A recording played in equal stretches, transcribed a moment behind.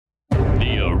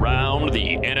Around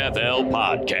the NFL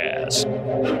podcast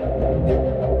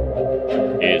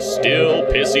is still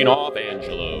pissing off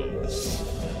Angelo.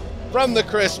 From the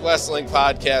Chris Wesseling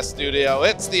Podcast Studio,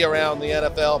 it's the Around the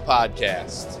NFL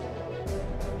podcast.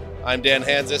 I'm Dan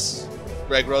Hansis,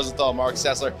 Greg Rosenthal, Mark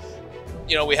Sessler.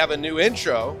 You know, we have a new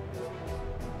intro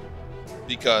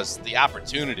because the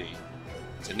opportunity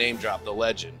to name drop the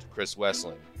legend, Chris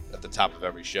Wesseling, at the top of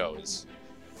every show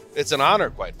it's an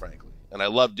honor, quite frankly, and I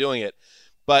love doing it.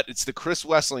 But it's the Chris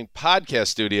Wesseling Podcast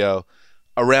Studio,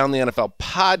 Around the NFL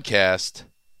podcast,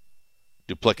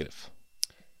 duplicative.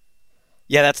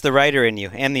 Yeah, that's the writer in you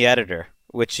and the editor,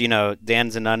 which, you know,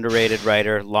 Dan's an underrated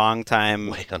writer, long time,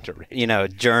 Way underrated. you know,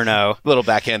 journo. Little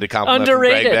backhanded compliment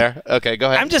Underrated. from Greg there. Okay, go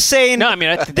ahead. I'm just saying, No, I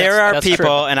mean, there are that's people,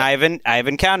 true. and I've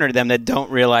encountered them that don't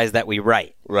realize that we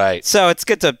write. Right. So it's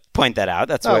good to point that out.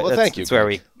 That's where, thank you, That's where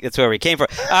Greg. it's where we came from.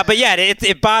 But yeah,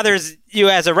 it bothers you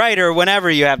as a writer whenever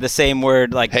you have the same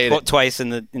word like Hate it. twice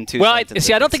in two Well, sentences.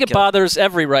 I don't think it It's killer. bothers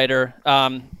every writer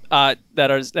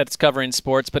that's covering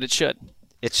sports, but it should.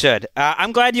 It should.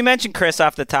 I'm glad you mentioned Chris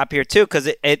off the top here too, because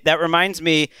that reminds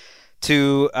me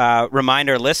to remind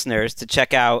our listeners to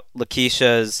check out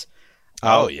Lakeisha's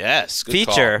yes. Good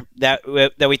feature that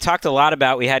we talked a lot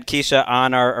about. We had Keisha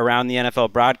on our Around the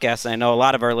NFL broadcast, and I know a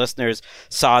lot of our listeners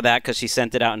saw that because she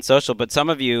sent it out on social, but some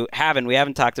of you haven't. We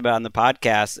haven't talked about it on the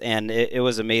podcast, and it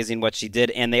was amazing what she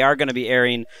did. And they are going to be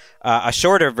airing a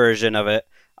shorter version of it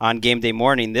on game day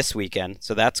morning this weekend,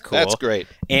 so that's cool. That's great.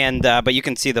 And but you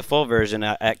can see the full version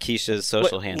at Keisha's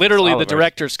social handle. Literally the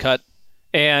director's cut.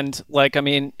 And,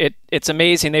 it's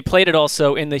amazing. They played it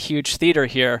also in the huge theater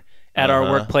here at our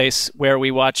workplace where we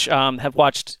have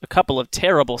watched a couple of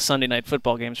terrible Sunday night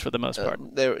football games for the most part.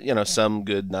 There, some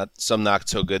good, some not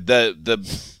so good.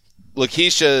 The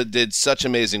Lakeisha did such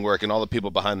amazing work, and all the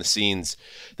people behind the scenes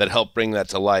that helped bring that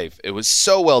to life. It was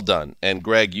so well done. And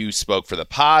Greg, you spoke for the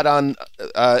pod on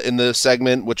in the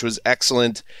segment, which was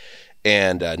excellent.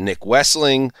 And Nick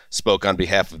Wesseling spoke on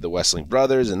behalf of the Wesseling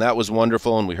brothers, and that was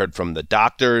wonderful. And we heard from the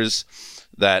doctors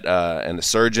that and the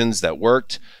surgeons that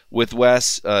worked with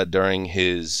Wes during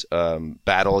his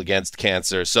battle against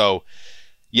cancer. So,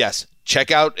 yes,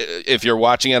 check out, if you're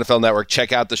watching NFL Network,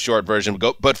 check out the short version.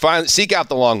 Seek out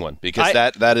the long one, because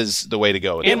that is the way to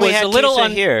go. And we had Keisha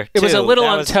here, It was a too. little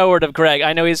That was- untoward of Greg.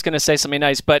 I know he's going to say something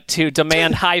nice, but to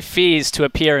demand high fees to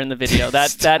appear in the video,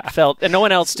 that felt, and no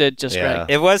one else did, just Yeah. Greg.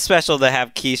 It was special to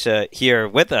have Keisha here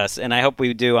with us, and I hope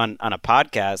we do on a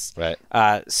podcast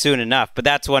soon enough. But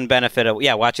that's one benefit of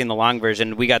watching the long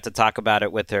version. We got to talk about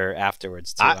it with her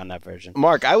afterwards too on that version.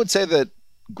 Mark, I would say that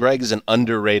Greg is an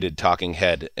underrated talking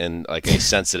head in like a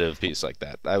sensitive piece like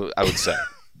that. I would say.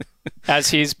 As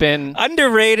he's been...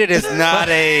 Underrated is not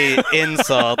a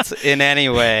insult in any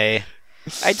way.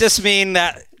 I just mean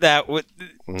that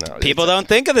people don't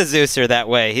think of the Zeuser that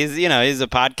way. He's a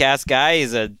podcast guy.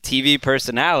 He's a TV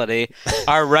personality.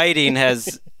 Our writing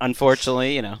has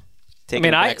unfortunately, taken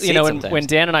a back seat sometimes. when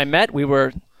Dan and I met, we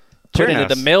were put into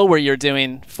the mill where you're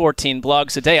doing 14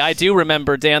 blogs a day. I do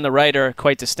remember Dan the writer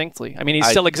quite distinctly. I mean, he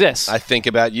still exists. I think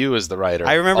about you as the writer.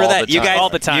 I remember all that. the time. all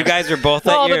the time. You guys were both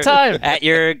All the time. at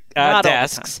your Not all the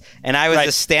desks, and I was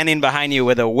just standing behind you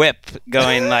with a whip,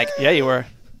 going like, Yeah, you were.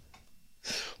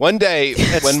 One day,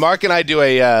 when Mark and I do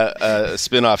a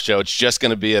spin-off show, it's just going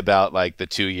to be about like the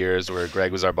 2 years where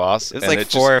Greg was our boss. It's like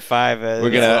 4 or 5. We're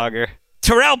gonna longer.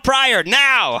 Terrell Pryor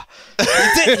now.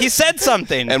 He said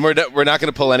something, and we're not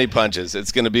going to pull any punches.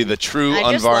 It's going to be the true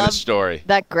I just unvarnished love story.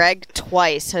 That Greg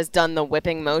twice has done the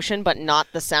whipping motion, but not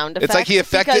the sound effect. It's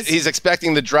like he's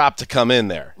expecting the drop to come in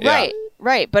there. Yeah.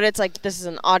 Right. But it's like this is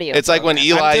an audio. It's like when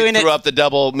program. Eli threw up the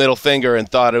double middle finger and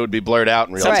thought it would be blurred out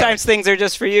in real time. Sometimes things are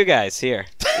just for you guys here.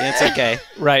 It's okay.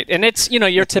 Right. And it's,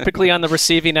 you're typically on the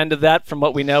receiving end of that from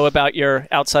what we know about your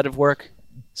outside of work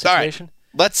situation.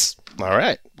 All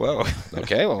right. Whoa.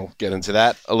 Okay, we'll get into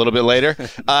that a little bit later.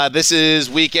 This is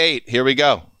week 8. Here we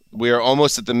go. We are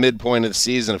almost at the midpoint of the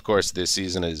season. Of course, this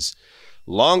season is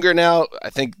longer now.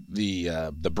 I think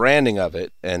the branding of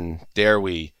it, and dare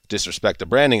we disrespect the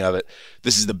branding of it,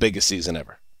 this is the biggest season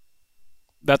ever.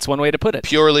 That's one way to put it.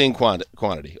 Purely in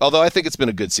quantity. Although I think it's been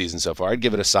a good season so far. I'd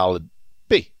give it a solid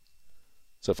B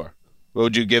so far. What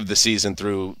would you give the season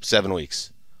through 7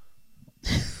 weeks?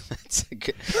 That's a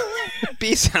good...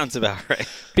 B sounds about right.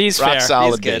 B's Rock fair.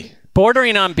 solid B's good. B.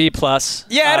 Bordering on B+.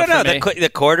 Yeah, I don't know. for me. The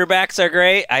quarterbacks are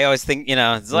great. I always think,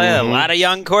 it's like a lot of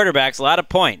young quarterbacks, a lot of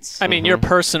points. I mean, your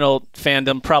personal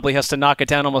fandom probably has to knock it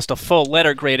down almost a full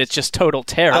letter grade. It's just total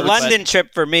terror. A London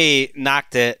trip for me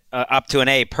knocked it up to an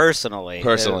A personally.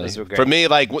 Personally, It was great. for me,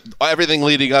 like everything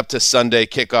leading up to Sunday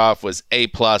kickoff was A+,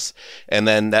 and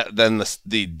then the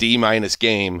D-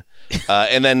 game,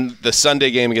 and then the Sunday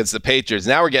game against the Patriots.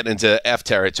 Now we're getting into F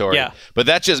territory. Yeah. But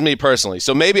that's just me personally.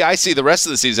 So maybe I see the rest of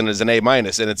the season as an A-, and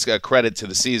it's a credit to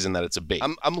the season that it's a B.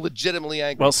 I'm legitimately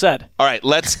angry. Well said. All right,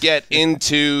 let's get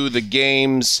into the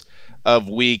games of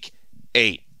Week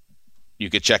 8. You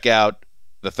could check out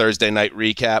the Thursday night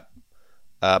recap.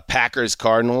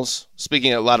 Packers-Cardinals.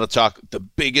 Speaking of a lot of talk, the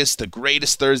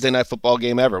greatest Thursday night football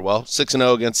game ever. Well,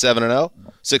 6-0 against 7-0.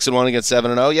 6-1 against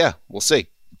 7-0. Yeah, we'll see.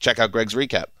 Check out Greg's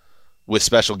recap with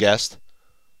special guest.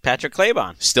 Patrick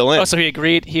Claybon. Still in. Oh, so he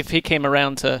agreed. He came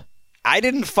around to. I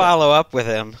didn't follow up with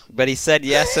him, but he said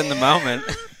yes in the moment.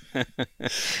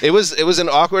 It was an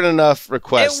awkward enough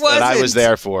request that I was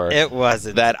there for. It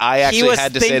wasn't. That I actually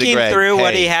had to say to Greg, he was thinking through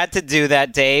what hey, he had to do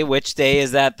that day. Which day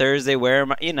is that Thursday? Where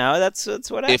am I? That's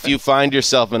what happened. if you find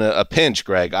yourself in a pinch,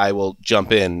 Greg, I will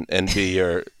jump in and be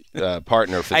your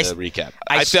partner for the recap.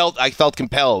 I felt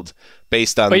compelled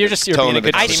based on But you're the being tone a of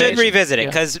the good I conversation. should revisit it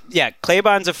because,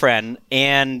 Claybon's a friend,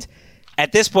 and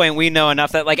at this point, we know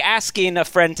enough that, like, asking a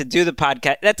friend to do the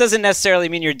podcast, that doesn't necessarily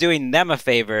mean you're doing them a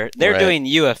favor. They're Right. doing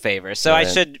you a favor. So I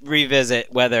Right. should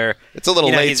revisit whether It's a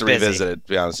little late he's to busy. revisit it,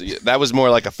 to be honest with you. That was more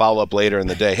like a follow-up later in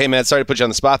the day. Hey, man, sorry to put you on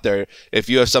the spot there. If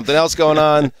you have something else going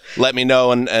on, let me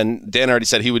know. And Dan already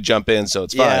said he would jump in, so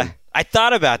it's Yeah, fine. I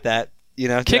thought about that.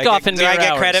 Kickoff in do I mere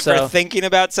get hours, credit so- for thinking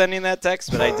about sending that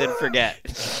text? But I did forget.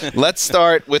 Let's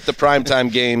start with the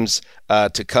primetime games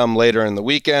to come later in the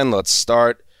weekend. Let's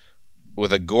start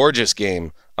with a gorgeous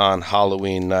game on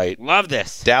Halloween night. Love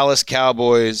this. Dallas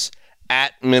Cowboys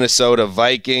at Minnesota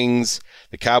Vikings.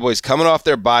 The Cowboys coming off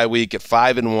their bye week at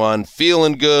 5-1,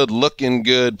 feeling good, looking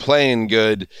good, playing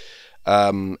good.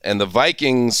 And the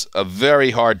Vikings are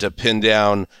very hard to pin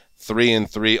down,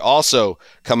 3-3. Also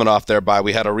coming off their bye,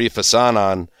 we had Arif Hassan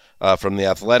on from The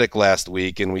Athletic last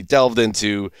week, and we delved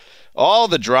into all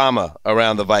the drama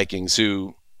around the Vikings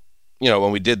who,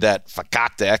 when we did that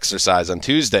fakakta exercise on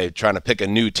Tuesday trying to pick a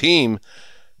new team,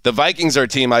 the Vikings are a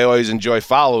team I always enjoy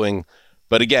following.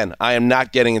 But again, I am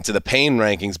not getting into the pain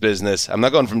rankings business. I'm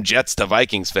not going from Jets to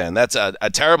Vikings fan. That's a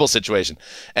terrible situation.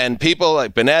 And people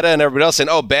like Bonetta and everybody else saying,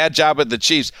 oh, bad job with the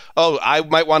Chiefs. Oh, I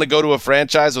might want to go to a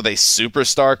franchise with a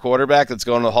superstar quarterback that's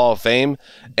going to the Hall of Fame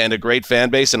and a great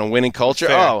fan base and a winning culture.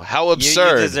 Fair. Oh, how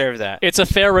absurd. You deserve that. It's a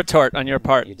fair retort on your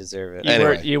part. You deserve it.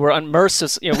 Anyway. You were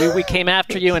unmerciful. We came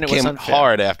after you, and it was Came unfair.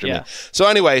 hard after me. So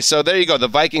anyway, so there you go. The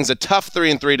Vikings, a tough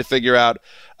 3-3 to figure out.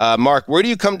 Mark, where do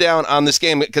you come down on this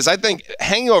game? Because I think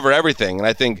hanging over everything, and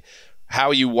I think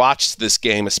how you watched this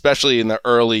game, especially in the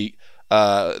early,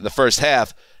 the first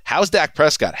half, how's Dak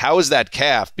Prescott? How is that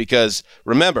calf? Because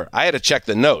remember, I had to check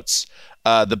the notes.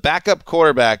 The backup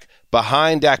quarterback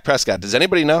behind Dak Prescott, does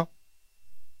anybody know?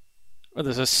 Well,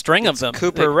 there's a string of them.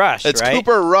 Cooper Rush, It's right?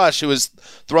 Cooper Rush, who was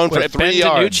thrown for 3 Ben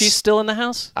yards. DiNucci's still in the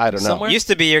house? I don't know. Somewhere? Used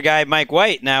to be your guy Mike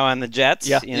White, now on the Jets.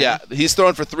 Yeah. Yeah, he's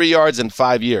thrown for 3 yards in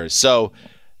 5 years. So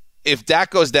if Dak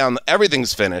goes down,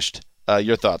 everything's finished.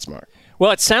 Your thoughts, Mark?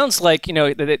 Well, it sounds like,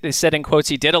 they said in quotes,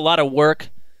 he did a lot of work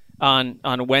on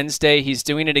Wednesday. He's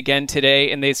doing it again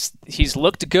today, and he's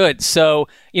looked good. So,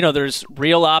 there's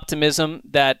real optimism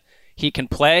that he can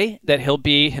play, that he'll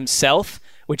be himself,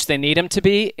 which they need him to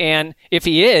be. And if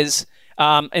he is,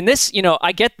 and this,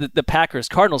 I get the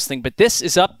Packers-Cardinals thing, but this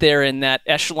is up there in that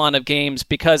echelon of games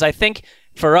because I think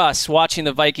for us watching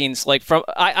the Vikings,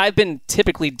 I've been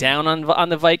typically down on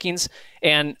the Vikings,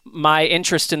 and my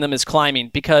interest in them is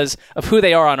climbing because of who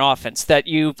they are on offense. That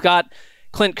you've got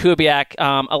Clint Kubiak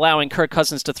allowing Kirk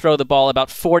Cousins to throw the ball about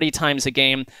 40 times a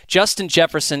game. Justin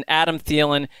Jefferson, Adam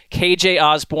Thielen, KJ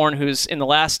Osborne, who's in the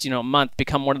last month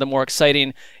become one of the more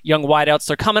exciting young wideouts.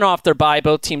 They're coming off their bye.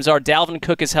 Both teams are. Dalvin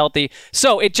Cook is healthy.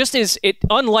 So it just is,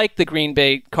 unlike the Green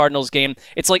Bay Cardinals game,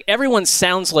 it's like everyone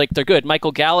sounds like they're good.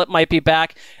 Michael Gallup might be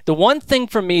back. The one thing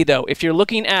for me, though, if you're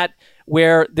looking at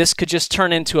where this could just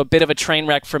turn into a bit of a train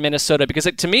wreck for Minnesota, because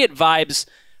to me it vibes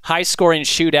high-scoring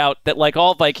shootout that, like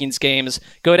all Vikings games,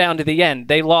 go down to the end.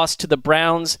 They lost to the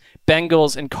Browns,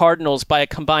 Bengals, and Cardinals by a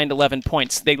combined 11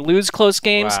 points. They lose close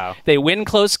games. Wow. They win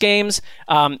close games.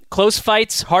 Close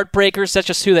fights, heartbreakers, that's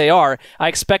just who they are. I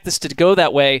expect this to go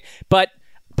that way. But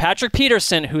Patrick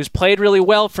Peterson, who's played really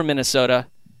well for Minnesota,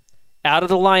 out of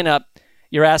the lineup,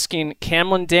 you're asking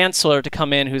Cameron Dantzler to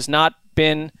come in, who's not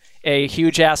been a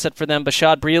huge asset for them.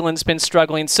 Bashaud Breeland's been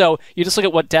struggling. So you just look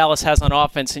at what Dallas has on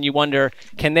offense and you wonder,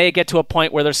 can they get to a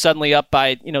point where they're suddenly up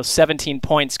by 17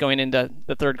 points going into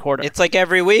the third quarter? It's like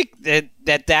every week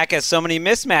that Dak has so many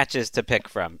mismatches to pick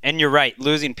from. And you're right,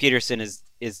 losing Peterson is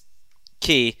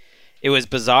key. It was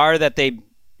bizarre that they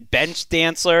bench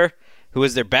Dantzler, who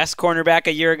was their best cornerback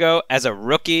a year ago, as a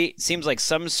rookie. Seems like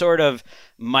some sort of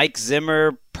Mike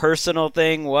Zimmer personal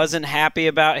thing. Wasn't happy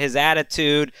about his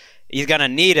attitude. He's going to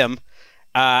need him.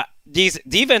 These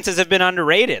defenses have been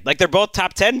underrated. Like, they're both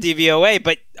top 10 DVOA,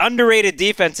 but underrated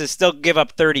defenses still give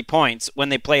up 30 points when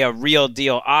they play a real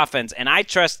deal offense. And I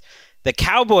trust the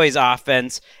Cowboys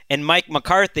offense and Mike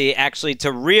McCarthy actually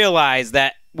to realize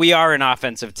that we are an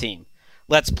offensive team.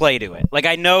 Let's play to it. Like,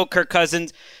 I know Kirk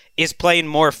Cousins is playing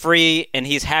more free and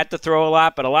he's had to throw a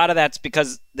lot, but a lot of that's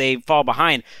because they fall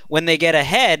behind. When they get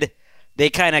ahead, they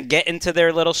kind of get into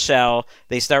their little shell.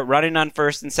 They start running on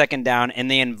first and second down, and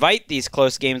they invite these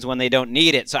close games when they don't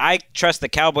need it. So I trust the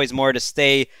Cowboys more to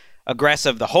stay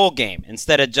aggressive the whole game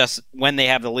instead of just when they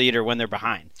have the lead or when they're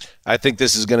behind. I think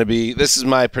this is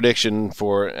my prediction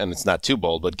for, and it's not too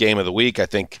bold, but game of the week. I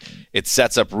think it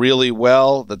sets up really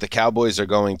well that the Cowboys are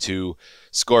going to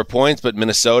score points, but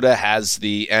Minnesota has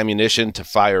the ammunition to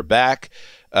fire back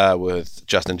with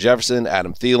Justin Jefferson,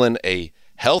 Adam Thielen, a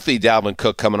healthy Dalvin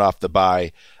Cook coming off the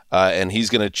bye, and he's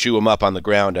going to chew him up on the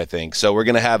ground, I think. So we're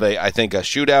going to have a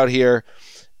shootout here,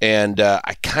 and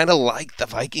I kind of like the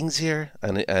Vikings here,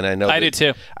 and I know I do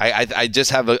too. I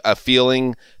just have a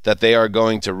feeling that they are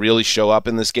going to really show up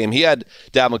in this game.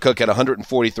 Dalvin Cook had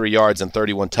 143 yards and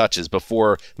 31 touches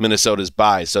before Minnesota's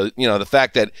bye. So, the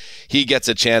fact that he gets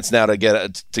a chance now to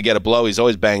get a blow, he's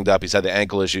always banged up. He's had the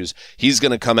ankle issues. He's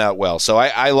going to come out well. So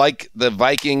I like the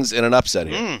Vikings in an upset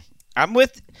here.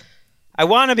 I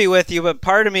want to be with you, but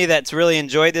part of me that's really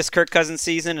enjoyed this Kirk Cousins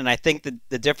season, and I think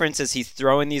the difference is he's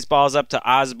throwing these balls up to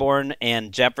Osborne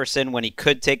and Jefferson when he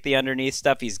could take the underneath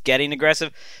stuff. He's getting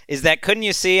aggressive. Is that, couldn't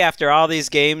you see after all these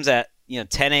games at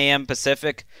 10 a.m.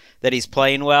 Pacific that he's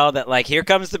playing well, that like here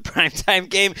comes the primetime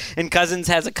game and Cousins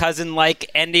has a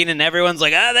cousin-like ending and everyone's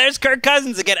like, there's Kirk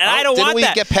Cousins again. And I don't want that.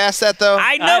 Didn't we get past that though?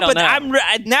 I know, but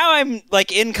I'm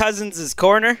like in Cousins'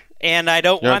 corner. And I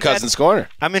don't You're want in Cousins' corner.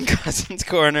 I'm in Cousins'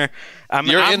 corner.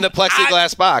 You're in the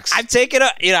plexiglass box. I've taken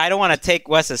I don't want to take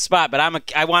Wes's spot, but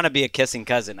I want to be a kissing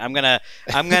cousin. I'm gonna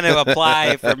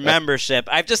apply for membership.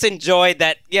 I've just enjoyed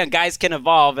that. Guys can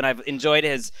evolve, and I've enjoyed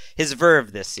his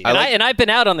verve this season. And I've been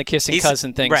out on the kissing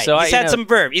cousin thing. Right. So he's had some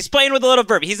verve. He's playing with a little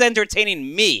verve. He's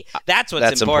entertaining me. That's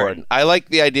what's important. I like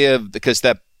the idea because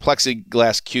that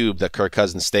plexiglass cube that Kirk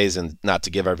Cousins stays in, not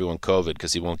to give everyone COVID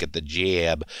because he won't get the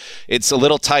jab. It's a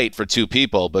little tight for two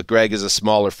people, but Greg is a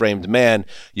smaller framed man.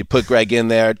 You put Greg in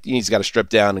there, he's got to strip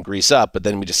down and grease up, but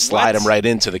then we just slide him right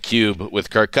into the cube with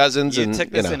Kirk Cousins. You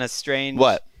took this in a strange...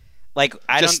 What? Like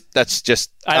I'm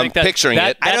picturing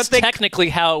it. I don't think technically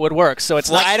how it would work. So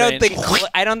it's not. I don't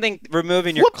think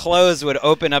removing your clothes would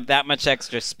open up that much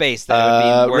extra space. That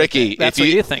would be worth Ricky, it. That's what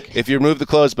you think. If you remove the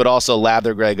clothes, but also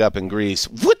lather Greg up in grease,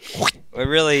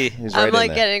 I'm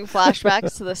like getting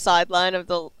flashbacks to the sideline of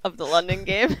the London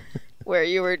game. Where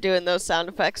you were doing those sound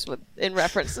effects in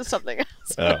reference to something else.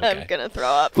 Okay. I'm gonna throw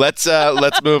up. Let's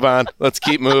move on. Let's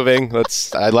keep moving.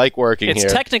 I like working here.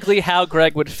 It's technically how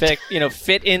Greg would fit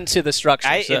into the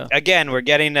structure. Again, we're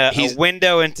getting a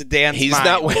window into Dan's mind. He's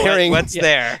not wearing what's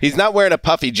there. He's not wearing a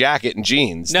puffy jacket and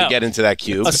jeans to get into that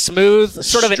cube. A smooth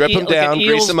sort of strip him down,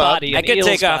 grease him up. I could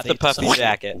take off the puffy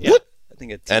jacket. Yeah. I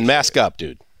think and mask up,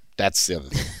 dude. That's the other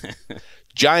thing.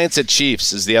 Giants at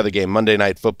Chiefs is the other game, Monday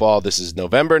Night Football. This is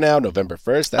November now, November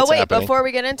 1st. That's happening. Before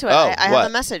we get into it, I have a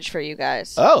message for you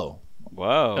guys. Oh.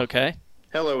 Whoa. Okay.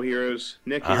 Hello, heroes.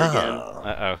 Nick here again.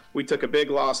 Uh-oh. We took a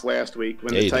big loss last week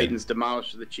when the Titans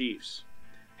demolished the Chiefs.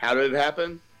 How did it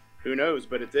happen? Who knows,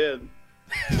 but it did.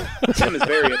 Tim is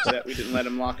very upset we didn't let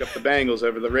him lock up the Bengals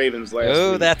over the Ravens last week.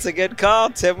 Oh, that's a good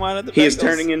call. Tim wanted the Bengals. He is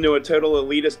turning into a total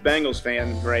elitist Bengals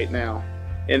fan right now.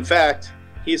 In fact,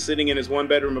 he's sitting in his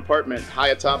one-bedroom apartment high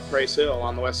atop Price Hill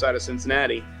on the west side of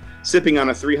Cincinnati, sipping on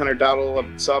a $300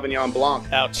 Sauvignon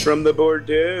Blanc from the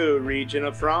Bordeaux region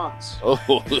of France. Oh,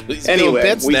 he's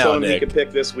anyway, we now, told him Nick. he could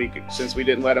pick this week since we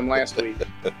didn't let him last week.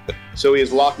 So he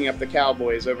is locking up the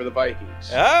Cowboys over the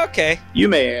Vikings. Okay. You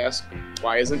may ask,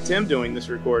 why isn't Tim doing this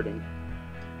recording?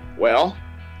 Well,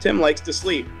 Tim likes to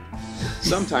sleep,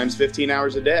 sometimes 15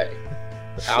 hours a day.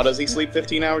 How does he sleep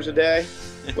 15 hours a day?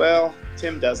 Well,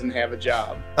 Tim doesn't have a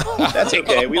job. That's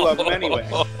okay. We love him anyway.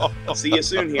 See you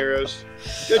soon, heroes.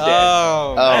 Good day.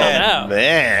 Oh,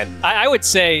 man. I would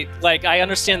say, I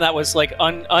understand that was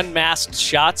unmasked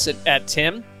shots at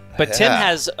Tim, but Tim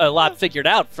has a lot figured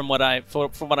out from what I'm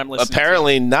listening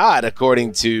Apparently to. not,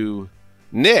 according to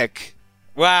Nick.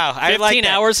 Wow. 15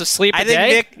 hours of sleep a day? I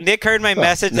think Nick heard my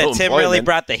message that Tim really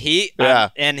brought the heat, yeah.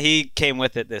 And he came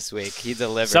with it this week. He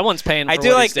delivered. Someone's paying for I do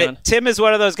what like he's doing. that Tim is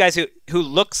one of those guys who who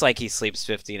looks like he sleeps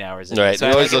 15 hours a day. Right. So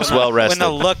he always looks well rested.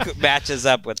 When the look matches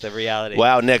up with the reality.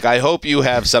 Wow, Nick, I hope you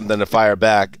have something to fire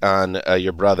back on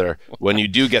your brother when you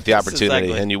do get the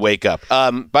opportunity and you wake up.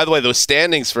 By the way, those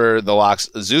standings for the Locks,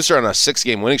 Zeus are on a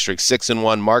 6-game winning streak,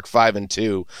 6-1, Mark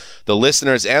 5-2. The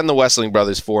listeners and the Wessling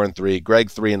brothers 4-3, Greg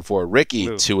 3-4, Ricky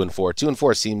 2-4.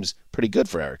 2-4 seems pretty good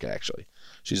for Erica, actually.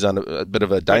 She's on a bit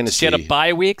of a dynasty. She had a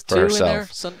bye week too in there.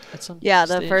 Yeah,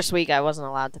 the first week I wasn't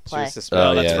allowed to play.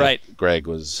 Oh, that's right. Greg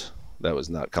that was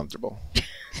not comfortable.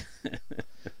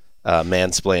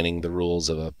 Mansplaining the rules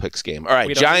of a picks game. All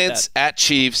right, Giants at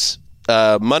Chiefs.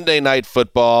 Monday Night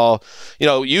Football.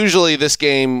 Usually this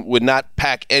game would not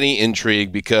pack any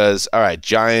intrigue because, all right,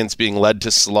 Giants being led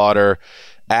to slaughter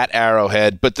at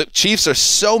Arrowhead, but the Chiefs are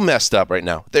so messed up right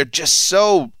now. They're just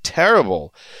so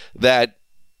terrible that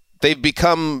they've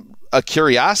become a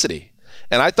curiosity.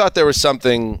 And I thought there was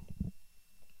something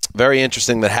very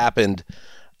interesting that happened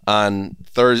on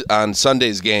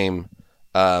Sunday's game.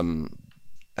 And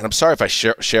I'm sorry if I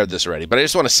shared this already, but I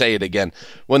just want to say it again.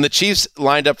 When the Chiefs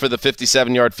lined up for the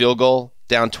 57-yard field goal,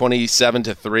 down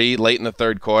 27-3 late in the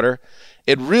third quarter,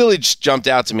 it really just jumped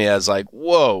out to me as like,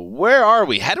 whoa, where are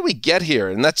we? How do we get here?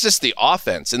 And that's just the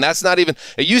offense. And that's not even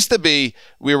 – it used to be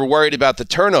we were worried about the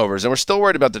turnovers, and we're still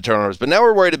worried about the turnovers. But now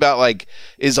we're worried about, like,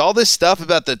 is all this stuff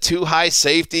about the two high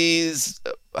safeties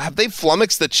 – have they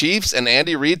flummoxed the Chiefs and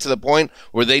Andy Reid to the point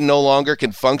where they no longer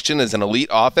can function as an elite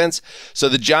offense? So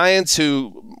the Giants,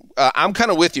 who I'm kind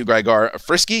of with you, Greg, are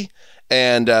frisky,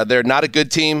 and they're not a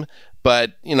good team.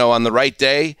 But, on the right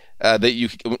day, that you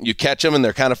catch them and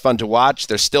they're kind of fun to watch.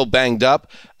 They're still banged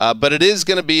up. But it is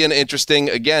going to be an interesting,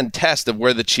 again, test of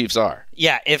where the Chiefs are.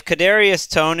 Yeah, if Kadarius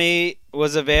Toney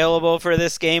was available for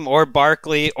this game, or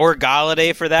Barkley, or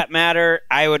Galladay for that matter,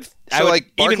 I would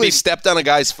Barkley stepped on a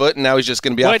guy's foot and now he's just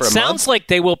going to be out for a month? It sounds like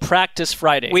they will practice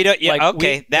Friday. We don't. Yeah,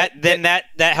 okay. That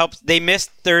helps. They missed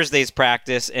Thursday's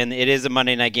practice, and it is a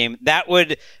Monday night game. That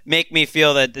would make me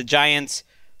feel that the Giants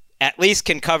at least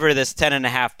can cover this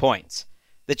 10.5 points.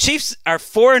 The Chiefs are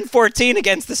 4-14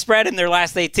 against the spread in their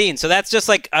last 18, so that's just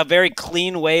like a very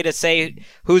clean way to say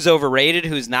who's overrated,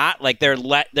 who's not. Like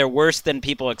they're worse than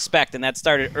people expect, and that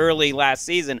started early last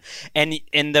season. And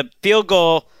the field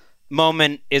goal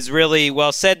moment is really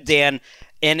well said, Dan,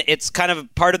 and it's kind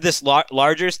of part of this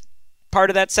larger part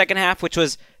of that second half, which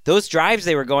was those drives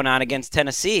they were going on against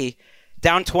Tennessee.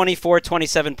 Down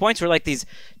 24-27 points were like these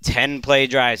 10-play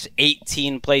drives,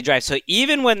 18-play drives. So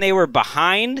even when they were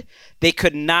behind, they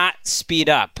could not speed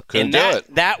up. Couldn't do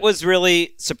it. That was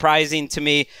really surprising to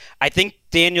me. I think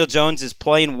Daniel Jones is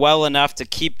playing well enough to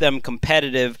keep them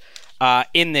competitive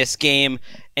in this game.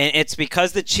 And it's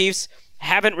because the Chiefs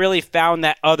haven't really found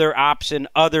that other option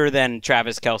other than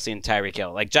Travis Kelce and Tyreek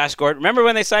Hill. Like Josh Gordon. Remember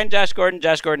when they signed Josh Gordon?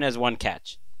 Josh Gordon has one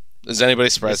catch. Is anybody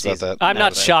surprised about that? I'm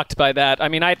not shocked by that. I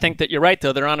mean, I think that you're right,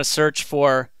 though. They're on a search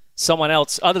for someone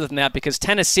else other than that because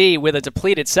Tennessee, with a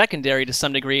depleted secondary to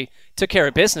some degree, took care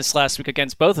of business last week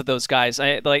against both of those guys.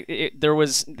 They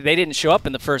didn't show up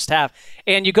in the first half.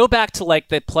 And you go back to like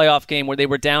the playoff game where they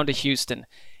were down to Houston.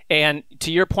 And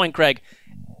to your point, Greg,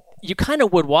 you kind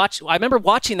of would watch. I remember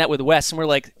watching that with Wes, and we're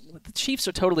like, the Chiefs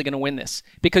are totally going to win this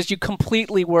because you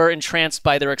completely were entranced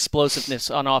by their explosiveness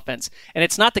on offense. And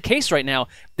it's not the case right now.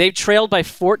 They've trailed by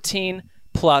 14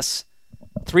 plus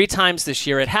 3 times this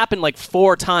year. It happened like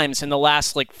 4 times in the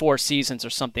last 4 seasons or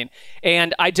something.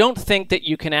 And I don't think that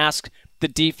you can ask the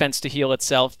defense to heal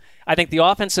itself. I think the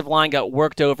offensive line got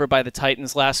worked over by the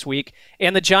Titans last week.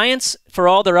 And the Giants, for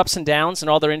all their ups and downs and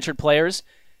all their injured players,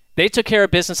 they took care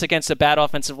of business against a bad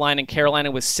offensive line in Carolina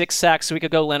with 6 sacks a week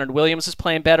ago. Leonard Williams is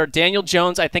playing better. Daniel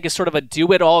Jones, I think, is sort of a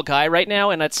do-it-all guy right now,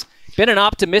 and it's been an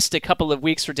optimistic couple of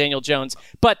weeks for Daniel Jones.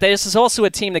 But this is also a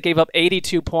team that gave up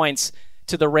 82 points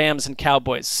to the Rams and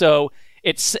Cowboys. So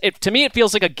to me, it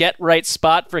feels like a get-right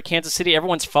spot for Kansas City.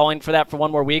 Everyone's falling for that for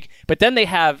one more week. But then they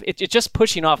have it's just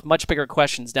pushing off much bigger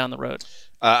questions down the road.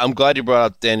 I'm glad you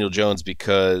brought up Daniel Jones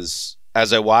because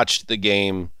as I watched the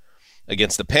game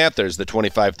against the Panthers, the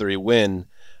 25-3 win,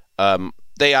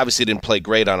 they obviously didn't play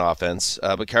great on offense,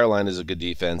 but Carolina is a good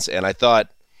defense. And I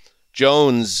thought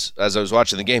Jones, as I was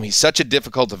watching the game, he's such a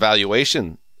difficult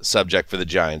evaluation subject for the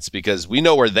Giants because we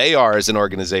know where they are as an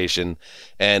organization,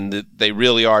 and they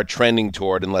really are trending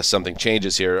toward, unless something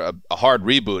changes here, a hard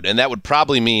reboot. And that would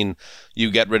probably mean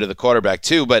you get rid of the quarterback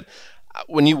too. But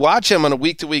when you watch him on a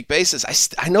week-to-week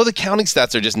basis, I know the counting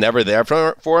stats are just never there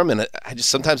for him, and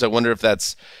sometimes I wonder if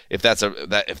that's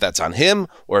on him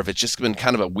or if it's just been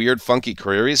kind of a weird, funky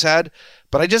career he's had.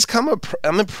 But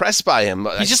I'm impressed by him.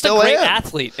 He's just a great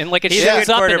athlete, and it shows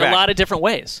up in a lot of different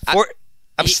ways.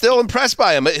 I'm still impressed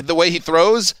by him. The way he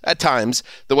throws at times,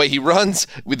 the way he runs,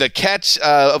 with the catch,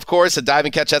 of course, a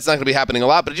diving catch, that's not going to be happening a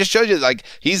lot, but it just shows you, like,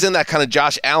 he's in that kind of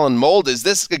Josh Allen mold. Is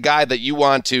this a guy that you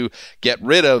want to get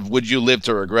rid of? Would you live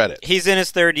to regret it? He's in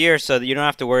his third year, so you don't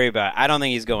have to worry about it. I don't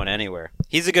think he's going anywhere.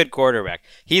 He's a good quarterback.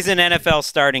 He's an NFL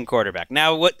starting quarterback.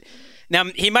 Now,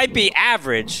 he might be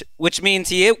average, which means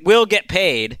he will get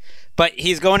paid, but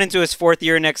he's going into his fourth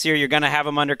year next year. You're going to have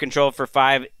him under control for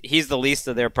 5. He's the least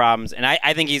of their problems. And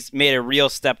I think he's made a real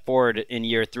step forward in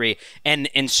year 3 and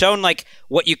shown like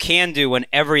what you can do when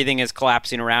everything is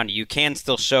collapsing around you. You can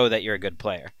still show that you're a good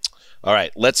player. All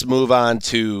right, let's move on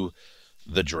to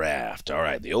the draft. All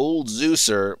right, the old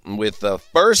Zeuser with the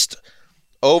first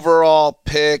overall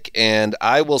pick, and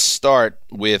I will start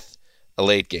with a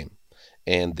late game.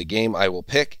 And the game I will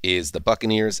pick is the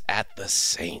Buccaneers at the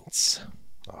Saints.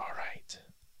 All right.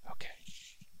 Okay.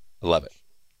 I love it.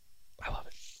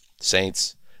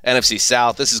 Saints, NFC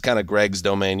South. This is kind of Greg's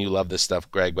domain. You love this stuff,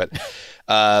 Greg. But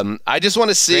I just want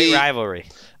to see. Great rivalry.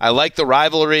 I like the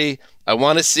rivalry. I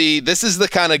want to see. This is the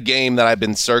kind of game that I've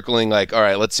been circling. Like, all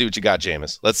right, let's see what you got,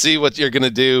 Jameis. Let's see what you're going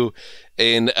to do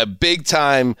in a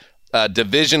big-time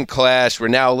division clash. We're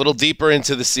now a little deeper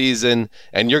into the season,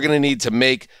 and you're going to need to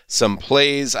make some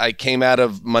plays. I came out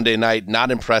of Monday night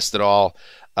not impressed at all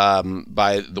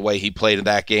by the way he played in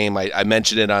that game. I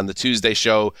mentioned it on the Tuesday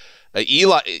show.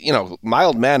 Eli,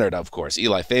 mild-mannered, of course.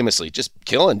 Eli famously just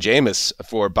killing Jameis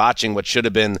for botching what should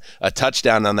have been a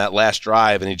touchdown on that last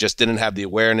drive, and he just didn't have the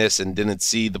awareness and didn't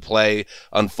see the play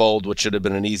unfold, which should have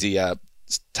been an easy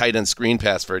tight end screen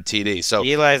pass for a TD. So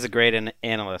Eli is a great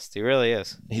analyst. He really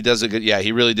is. He does a good. Yeah,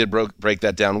 he really did break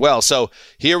that down well. So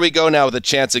here we go now with a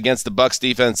chance against the Bucs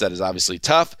defense that is obviously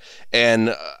tough,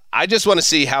 and I just want to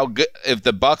see how good if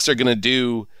the Bucs are going to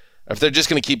do. If they're just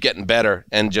going to keep getting better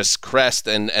and just crest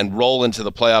and roll into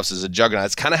the playoffs as a juggernaut.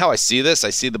 It's kind of how I see this.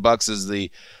 I see the Bucs as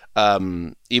the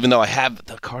even though I have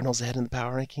the Cardinals ahead in the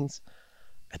power rankings,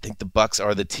 I think the Bucs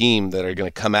are the team that are going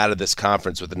to come out of this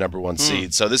conference with the number 1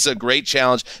 seed. So this is a great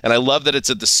challenge, and I love that it's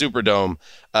at the Superdome,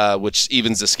 which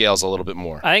evens the scales a little bit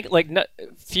more. I think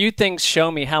few things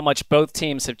show me how much both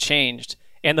teams have changed,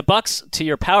 and the Bucs, to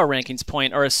your power rankings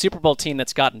point, are a Super Bowl team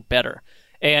that's gotten better.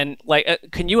 And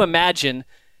can you imagine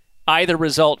either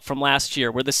result from last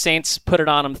year where the Saints put it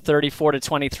on them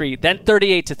 34-23, then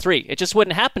 38-3? It just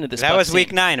wouldn't happen to this. That Bucs was team.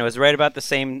 Week 9. It was right about the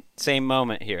same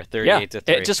moment here, 38-3.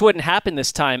 It just wouldn't happen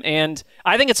this time. And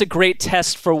I think it's a great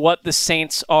test for what the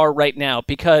Saints are right now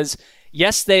because,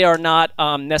 yes, they are not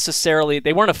necessarily –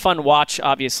 they weren't a fun watch,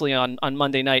 obviously, on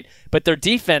Monday night, but their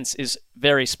defense is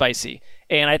very spicy.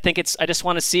 And I think I just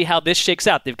want to see how this shakes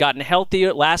out. They've gotten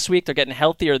healthier last week. They're getting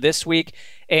healthier this week.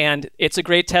 And it's a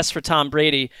great test for Tom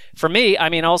Brady. For me, I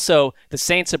mean, also, the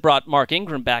Saints have brought Mark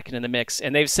Ingram back into the mix.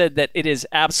 And they've said that it is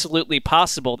absolutely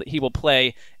possible that he will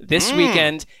play this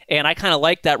weekend. And I kind of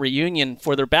like that reunion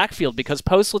for their backfield because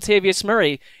post Latavius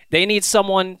Murray, they need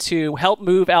someone to help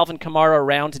move Alvin Kamara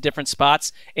around to different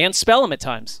spots and spell him at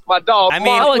times. My dog. I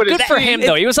mean, good for him,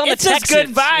 though. He was on the Texans. It's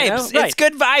good vibes. You know? Right. It's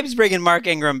good vibes bringing Mark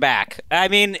Ingram back. I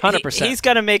mean, 100%. He's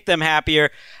going to make them happier.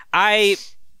 I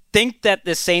think that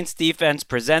the Saints defense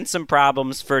presents some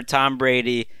problems for Tom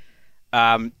Brady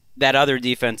that other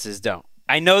defenses don't.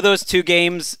 I know those 2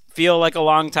 games feel like a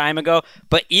long time ago,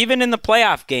 but even in the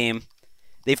playoff game,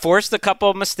 they forced a couple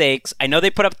of mistakes. I know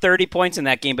they put up 30 points in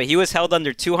that game, but he was held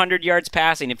under 200 yards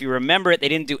passing. If you remember it, they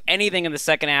didn't do anything in the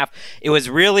second half. It was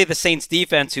really the Saints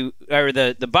defense the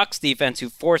Bucs defense who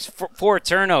forced 4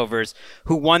 turnovers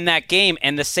who won that game.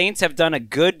 And the Saints have done a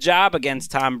good job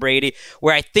against Tom Brady,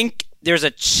 where I think there's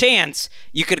a chance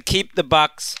you could keep the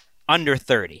Bucs under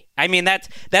 30. I mean,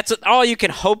 that's all you can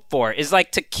hope for is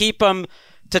like to keep them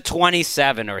to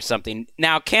 27 or something.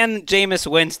 Now, can Jameis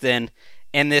Winston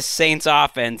and this Saints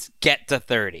offense get to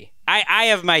 30? I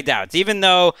have my doubts, even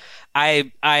though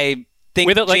I think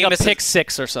with it like Jameis a pick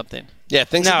 6 or something. Yeah,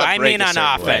 things. No, I mean on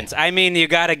offense. I mean you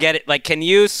got to get it. Like, can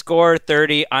you score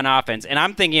 30 on offense? And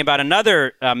I'm thinking about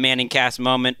another Manning cast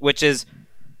moment, which is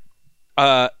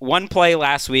one play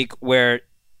last week where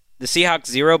the Seahawks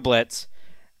 0 blitz,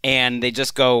 and they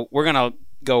just go, we're gonna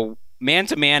go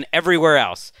man-to-man everywhere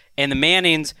else. And the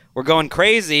Mannings were going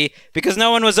crazy because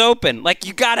no one was open. Like,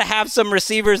 you got to have some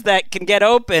receivers that can get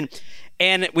open.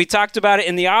 And we talked about it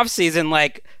in the offseason.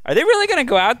 Like, are they really going to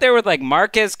go out there with, like,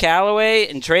 Marquez Callaway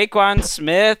and Traquan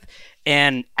Smith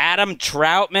and Adam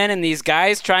Troutman and these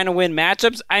guys trying to win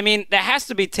matchups? I mean, that has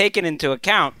to be taken into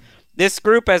account. This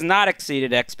group has not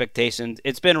exceeded expectations.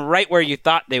 It's been right where you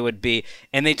thought they would be,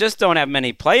 and they just don't have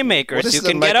many playmakers who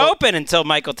can get open until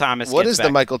Michael Thomas gets back. What is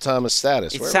the Michael Thomas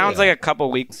status? It sounds like a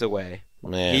couple weeks away.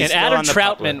 Man. And Adam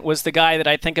Troutman was the guy that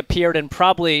I think appeared in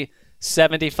probably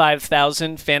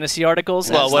 75,000 fantasy articles.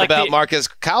 Well, what about Marcus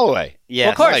Callaway? Yeah,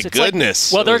 well, of course. My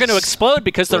goodness. Well, they're going to explode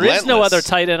because there is no other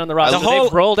tight end on the roster.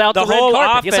 They've rolled out the red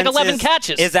carpet. He's like 11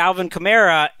 catches. Is Alvin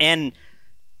Kamara, and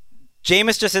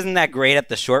Jameis just isn't that great at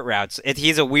the short routes.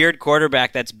 He's a weird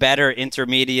quarterback that's better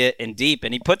intermediate and deep,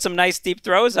 and he put some nice deep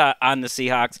throws on the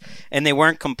Seahawks, and they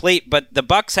weren't complete. But the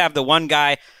Bucs have the one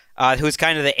guy who's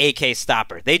kind of the AK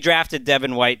stopper. They drafted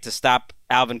Devin White to stop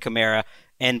Alvin Kamara,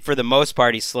 and for the most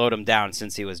part, he slowed him down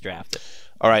since he was drafted.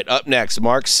 All right, up next,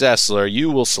 Mark Sessler.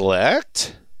 You will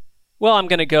select. Well, I'm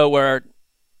going to go where,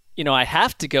 I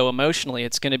have to go emotionally.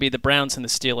 It's going to be the Browns and the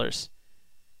Steelers.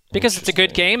 Because it's a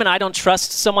good game, and I don't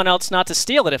trust someone else not to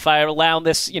steal it if I allow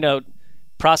this,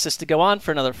 process to go on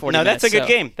for another 40 minutes. No, that's a good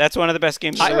game. That's one of the best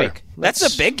games of the week.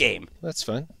 That's a big game. That's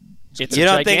fine. You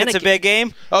don't think it's a big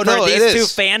game? Oh, no, it is. These two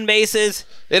fan bases?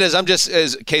 It is. I'm just,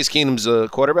 as Case Keenum's a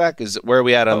quarterback, where are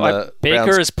we at on the Baker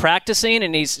Browns? is practicing,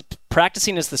 and he's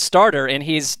practicing as the starter, and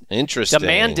he's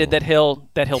demanded that he'll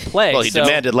play. Well, he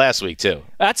demanded last week, too.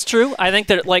 That's true. I think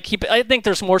that I think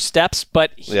there's more steps,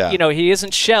 but he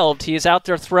isn't shelved. He is out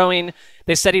there throwing.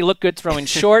 They said he looked good throwing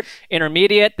short,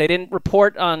 intermediate. They didn't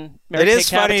report on Mary Kay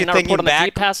Cabot. Did not report on the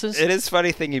deep passes. It is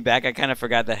funny thinking back. I kind of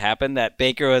forgot that happened. That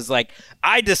Baker was like,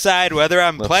 "I decide whether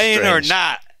I'm playing or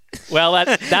not." Well,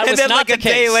 that was and then not the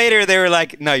case. A day later, they were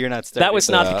like, "No, you're not starting." That was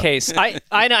not the case.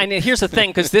 I know. And here's the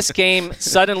thing, because this game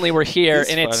suddenly we're here,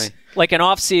 and it's like an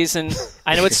off season.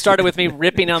 I know it started with me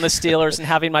ripping on the Steelers and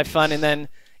having my fun, and then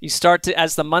you start to,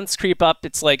 as the months creep up,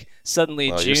 it's like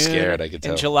suddenly June, you're scared, I could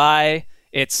tell. in July.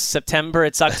 It's September.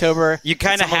 It's October. You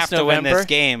kind of have to win this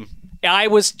game. I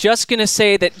was just going to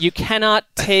say that you cannot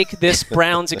take this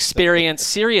Browns experience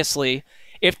seriously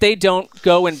if they don't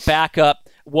go and back up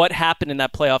what happened in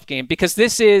that playoff game, because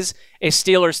this is a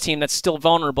Steelers team that's still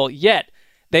vulnerable, yet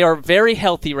they are very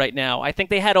healthy right now. I think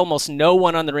they had almost no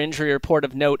one on their injury report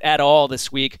of note at all this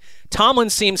week. Tomlin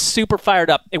seems super fired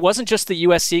up. It wasn't just the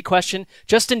USC question.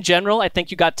 Just in general, I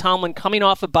think you got Tomlin coming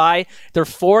off a bye. They're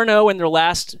 4-0 in their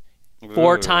last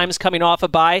 4 times coming off a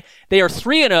bye. They are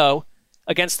 3-0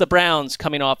 against the Browns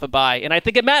coming off a bye. And I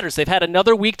think it matters. They've had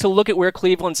another week to look at where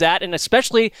Cleveland's at, and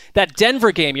especially that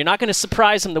Denver game. You're not going to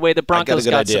surprise them the way the Broncos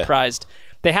got surprised.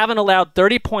 They haven't allowed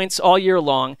 30 points all year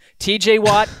long. TJ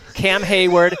Watt, Cam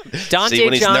Hayward, Dante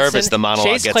Johnson,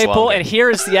 Chase Claypool, and here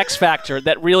is the X factor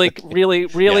that really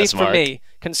yes, for me,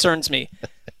 concerns me.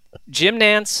 Jim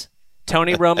Nantz,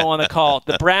 Tony Romo on the call.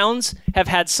 The Browns have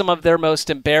had some of their most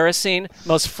embarrassing,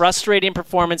 most frustrating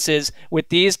performances with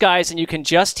these guys, and you can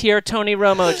just hear Tony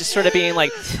Romo just sort of being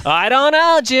like, I don't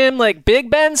know, Jim, like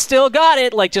Big Ben still got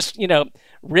it, like just,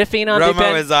 riffing on Big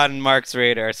Ben. Romo is on Mark's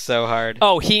radar so hard.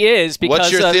 Oh, he is. Because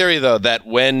what's your theory, though, that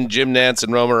when Jim Nantz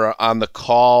and Romo are on the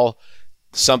call,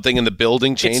 something in the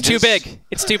building changes? It's too big.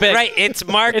 It's too big. Right. It's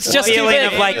Mark's feeling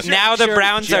of like now the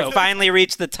Browns have finally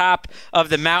reached the top of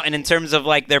the mountain in terms of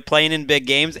like they're playing in big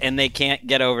games and they can't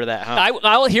get over that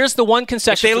hump. Here's the one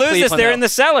concession. If they lose this, they're in the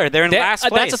cellar. They're in last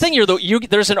place. That's the thing.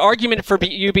 There's an argument for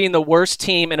you being the worst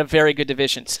team in a very good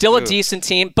division. Still a decent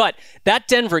team, but that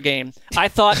Denver game, I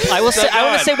thought I want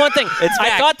to say one thing.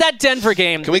 I thought that Denver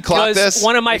game was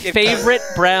one of my favorite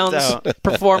Browns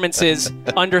performances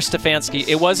under Stefanski.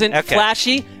 It wasn't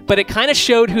flashy, but it kind of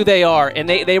showed who they are, and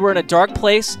they were in a dark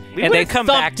place, and they come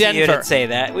back to Denver. You to say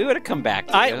that. We would have come back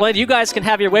to you. Well, you guys can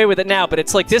have your way with it now, but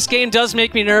it's like this game does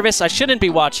make me nervous. I shouldn't be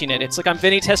watching it. It's like I'm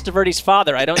Vinny Testaverde's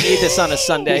father. I don't need this on a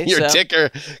Sunday. Your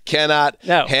ticker cannot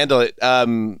handle it.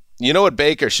 You know what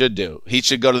Baker should do? He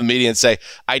should go to the media and say,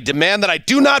 I demand that I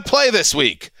do not play this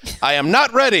week. I am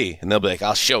not ready. And they'll be like,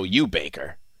 I'll show you,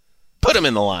 Baker. Put him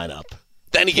in the lineup.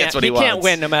 Then he gets what he wants. He can't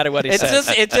win no matter what he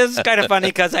says. It's just kind of funny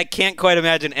because I can't quite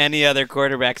imagine any other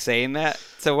quarterback saying that.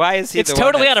 So why is he It's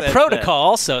totally out of protocol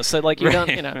also. So like you don't,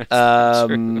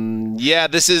 Yeah,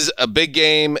 this is a big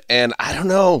game, and I don't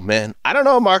know, man. I don't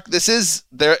know, Mark.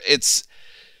 It's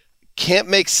can't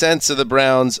make sense of the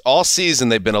Browns. All season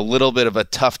they've been a little bit of a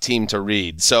tough team to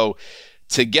read. So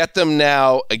to get them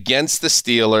now against the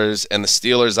Steelers, and the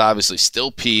Steelers obviously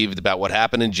still peeved about what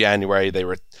happened in January.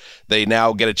 They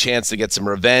now get a chance to get some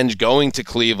revenge going to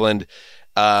Cleveland.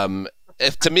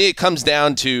 If to me it comes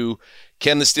down to,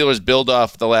 can the Steelers build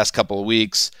off the last couple of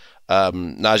weeks?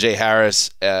 Najee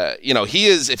Harris,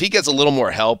 if he gets a little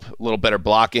more help, a little better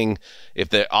blocking, if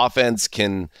the offense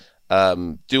can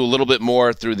do a little bit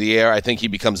more through the air, I think he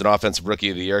becomes an offensive rookie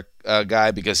of the year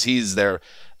guy, because he's their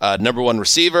number one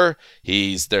receiver.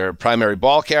 He's their primary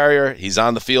ball carrier. He's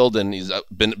on the field, and he's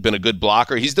been a good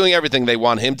blocker. He's doing everything they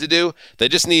want him to do. They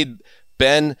just need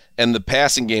Ben and the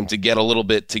passing game to get a little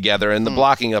bit together and the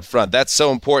blocking up front. That's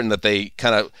so important that they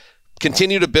kind of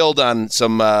continue to build on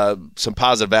some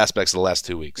positive aspects of the last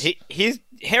 2 weeks.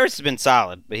 Harris has been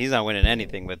solid, but he's not winning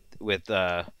anything with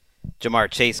Jamar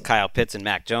Chase, Kyle Pitts, and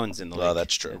Mac Jones in the league. Oh,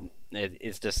 that's true.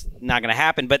 It's just not going to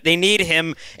happen. But they need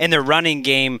him in their running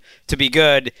game to be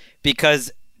good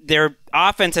because their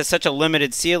offense has such a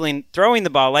limited ceiling throwing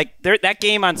the ball. Like that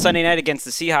game on Sunday night against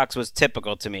the Seahawks was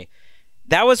typical to me.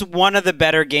 That was one of the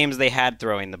better games they had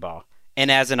throwing the ball and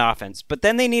as an offense. But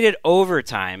then they needed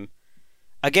overtime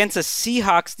against a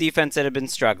Seahawks defense that had been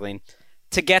struggling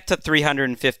to get to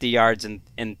 350 yards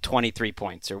and 23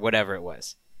 points or whatever it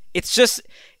was.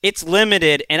 It's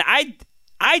limited, and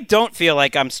I don't feel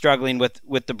like I'm struggling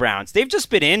with the Browns. They've just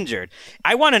been injured.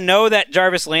 I want to know that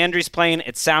Jarvis Landry's playing.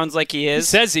 It sounds like he is.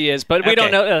 He says he is, but we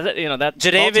don't know. That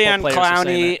Jadeveon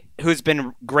Clowney, who's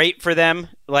been great for them,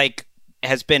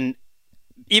 has been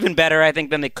even better, I think,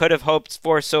 than they could have hoped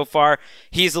for so far.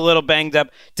 He's a little banged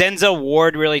up. Denzel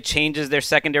Ward really changes their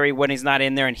secondary when he's not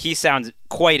in there, and he sounds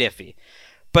quite iffy.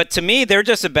 But to me, they're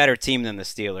just a better team than the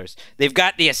Steelers. They've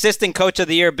got the assistant coach of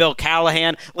the year, Bill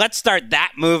Callahan. Let's start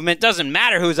that movement. Doesn't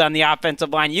matter who's on the offensive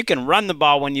line. You can run the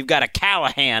ball when you've got a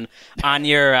Callahan on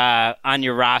your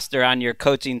roster, on your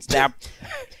coaching staff.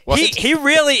 He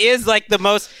really is like the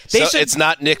most. It's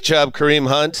not Nick Chubb, Kareem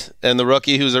Hunt, and the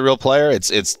rookie who's a real player.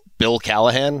 It's Bill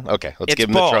Callahan. Okay, let's give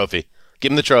him the trophy.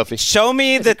 Give him the trophy. Show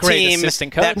me the team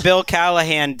that Bill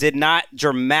Callahan did not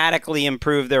dramatically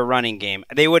improve their running game.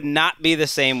 They would not be the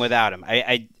same without him.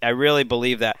 I really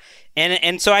believe that.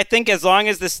 And so I think as long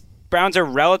as the Browns are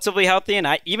relatively healthy, and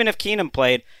even if Keenum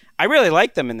played, I really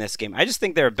like them in this game. I just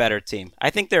think they're a better team.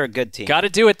 I think they're a good team. Got to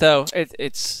do it, though.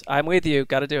 I'm with you.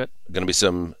 Got to do it. Going to be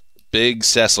some big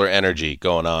Sessler energy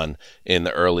going on in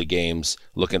the early games.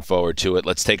 Looking forward to it.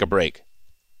 Let's take a break.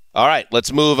 All right,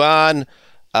 let's move on.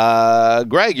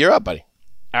 Greg, you're up, buddy.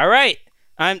 All right.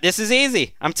 This is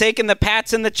easy. I'm taking the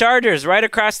Pats and the Chargers right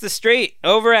across the street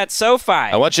over at SoFi.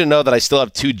 I want you to know that I still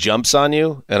have 2 jumps on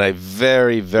you, and I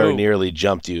very, very nearly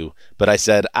jumped you. But I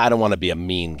said I don't want to be a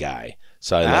mean guy,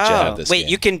 so I let you have this game.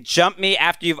 You can jump me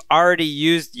after you've already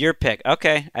used your pick.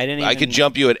 Okay, I could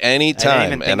jump you at any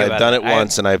time, and I've done it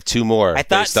once, and I have 2 more. I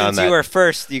thought since you were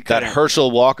first, you could. That Herschel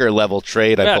Walker level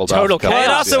trade I pulled off. It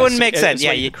also wouldn't make sense.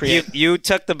 Yeah, you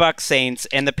took the Bucs Saints,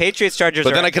 and the Patriots Chargers.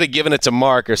 But then I could have given it to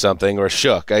Mark or something, or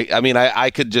Shook.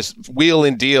 I could just wheel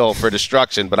and deal for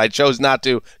destruction, but I chose not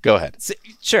to. Go ahead.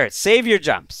 Sure, save your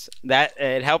jumps. That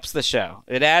it helps the show.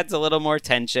 It adds a little more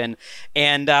tension.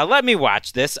 And let me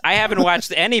watch this. I haven't watched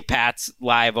any Pats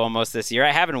live almost this year.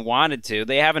 I haven't wanted to.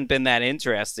 They haven't been that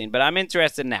interesting, but I'm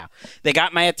interested now. They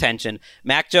got my attention.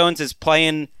 Mac Jones is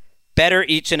playing better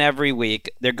each and every week.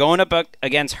 They're going up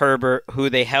against Herbert, who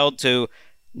they held to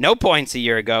no points a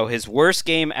year ago. His worst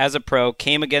game as a pro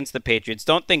came against the Patriots.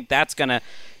 Don't think that's going to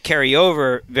carry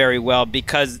over very well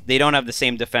because they don't have the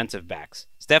same defensive backs.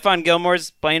 Stephon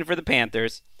Gilmore's playing for the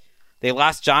Panthers. They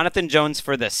lost Jonathan Jones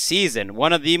for the season,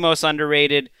 one of the most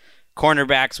underrated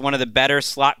cornerbacks, one of the better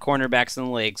slot cornerbacks in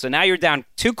the league. So now you're down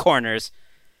 2 corners.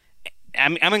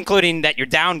 I'm including that you're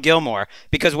down Gilmore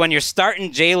because when you're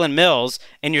starting Jalen Mills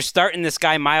and you're starting this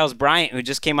guy Miles Bryant who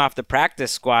just came off the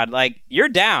practice squad, you're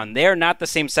down. They are not the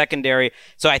same secondary.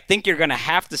 So I think you're going to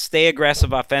have to stay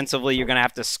aggressive offensively. You're going to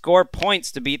have to score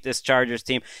points to beat this Chargers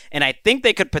team. And I think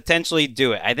they could potentially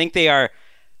do it. I think they are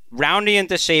rounding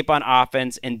into shape on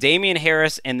offense, and Damian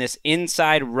Harris and this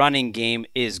inside running game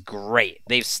is great.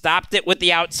 They've stopped it with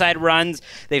the outside runs.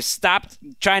 They've stopped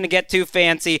trying to get too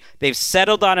fancy. They've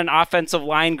settled on an offensive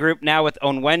line group now with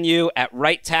Onwenu at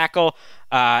right tackle,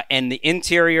 and the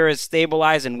interior is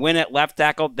stabilized and Wynn at left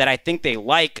tackle that I think they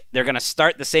like. They're going to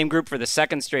start the same group for the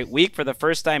second straight week for the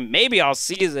first time, maybe all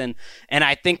season, and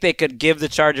I think they could give the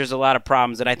Chargers a lot of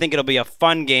problems, and I think it'll be a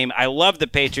fun game. I love the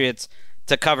Patriots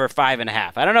to cover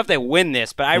 5.5. I don't know if they win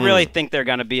this, but I really think they're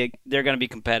going to be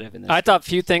competitive in this. I thought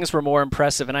few things were more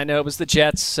impressive, and I know it was the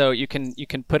Jets, so you can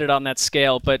put it on that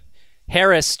scale. But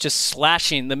Harris just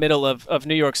slashing the middle of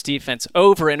New York's defense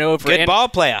over and over. Good ball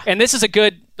player. And this is a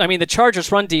good. I mean, the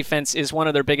Chargers' run defense is one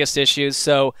of their biggest issues.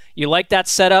 So you like that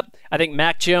setup. I think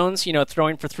Mac Jones,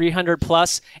 throwing for 300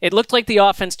 plus. It looked like the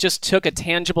offense just took a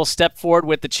tangible step forward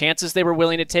with the chances they were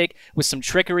willing to take, with some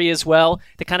trickery as well.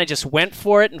 They kind of just went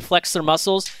for it and flexed their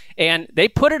muscles. And they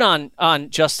put it on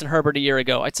Justin Herbert a year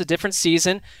ago. It's a different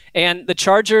season. And the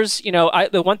Chargers,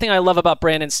 the one thing I love about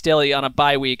Brandon Staley on a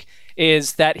bye week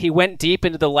is that he went deep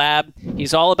into the lab.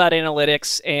 He's all about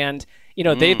analytics, and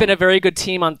they've been a very good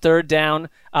team on third down,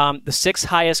 the 6th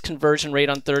highest conversion rate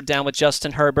on third down with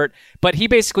Justin Herbert. But he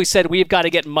basically said we've got to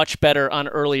get much better on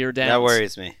earlier downs. That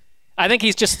worries me. I think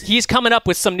he's coming up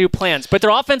with some new plans. But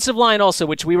their offensive line also,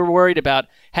 which we were worried about,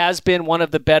 has been one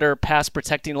of the better pass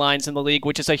protecting lines in the league,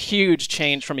 which is a huge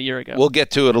change from a year ago. We'll get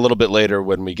to it a little bit later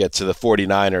when we get to the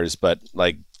 49ers, but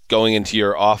like going into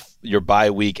your bye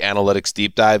week analytics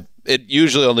deep dive, it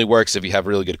usually only works if you have a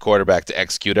really good quarterback to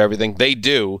execute everything. They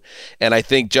do, and I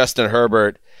think Justin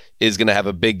Herbert is going to have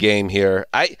a big game here.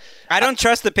 I don't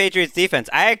trust the Patriots defense.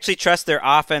 I actually trust their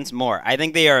offense more. I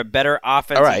think they are a better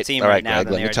offensive team right now Greg,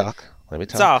 than they are. Let me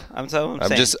talk. That's all. I'm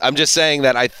saying. I'm just saying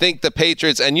that I think the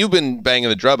Patriots, and you've been banging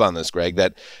the drum on this, Greg,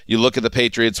 that you look at the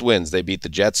Patriots wins. They beat the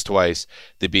Jets twice.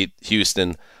 They beat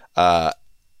Houston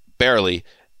barely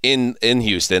in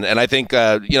Houston. And I think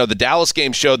the Dallas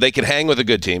game showed they could hang with a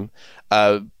good team.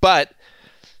 But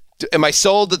am I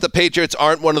sold that the Patriots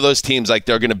aren't one of those teams? Like,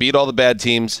 they're going to beat all the bad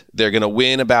teams. They're going to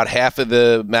win about half of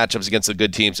the matchups against the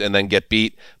good teams and then get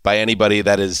beat by anybody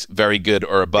that is very good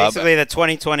or above. Basically the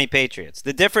 2020 Patriots.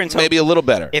 The difference, maybe a little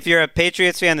better. If you're a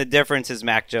Patriots fan, the difference is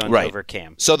Mac Jones over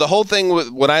Cam. So the whole thing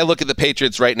when I look at the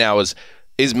Patriots right now is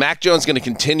Mac Jones going to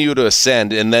continue to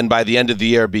ascend and then by the end of the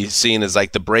year be seen as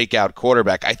like the breakout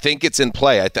quarterback? I think it's in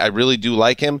play. I really do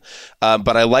like him,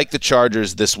 but I like the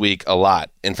Chargers this week a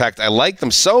lot. In fact, I like them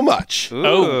so much.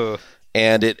 Ooh.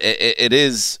 And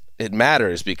it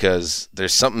matters because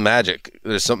there's something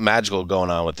magical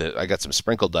going on with it. I got some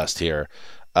sprinkle dust here.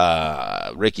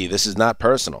 Ricky, this is not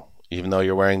personal, even though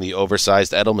you're wearing the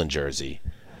oversized Edelman jersey.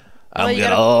 I'm going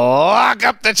to lock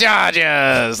up the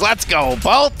Chargers. Let's go,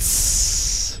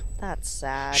 Bolts. That's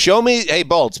sad. Show me, hey,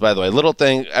 Bolts, by the way, little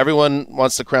thing. Everyone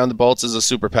wants to crown the Bolts as a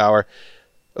superpower.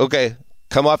 Okay,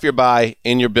 come off your bye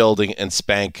in your building and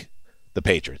spank the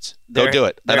Patriots. Go do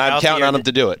it. And I'm counting on them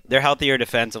to do it. They're healthier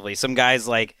defensively. Some guys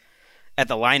like at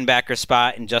the linebacker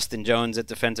spot and Justin Jones at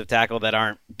defensive tackle that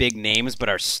aren't big names but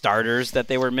are starters that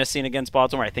they were missing against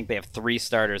Baltimore. I think they have 3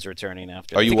 starters returning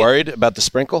after. Are you worried about the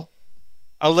sprinkle?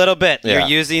 A little bit. Yeah. You're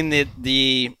using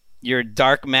your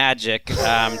dark magic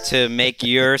to make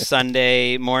your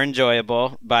Sunday more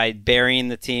enjoyable by burying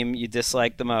the team you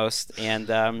dislike the most and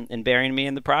burying me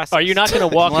in the process. Are you not going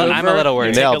to walk over? I'm a little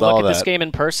worried. Take a look at this game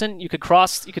in person. You could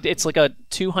cross. It's like a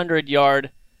 200-yard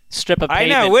strip of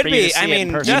pavement. I know it would for you be. to see I it mean,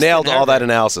 in person. You nailed all that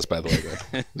analysis, by the way,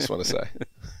 Greg. Just want to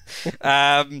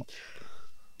say.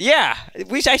 Yeah,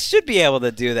 I should be able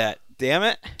to do that. Damn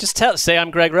it! Just say I'm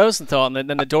Greg Rosenthal, and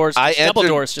then the doors, double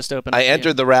doors, just open. I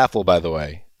entered the raffle, by the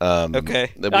way.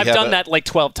 Okay, I've done that like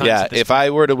 12 times. Yeah, if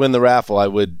I were to win the raffle, I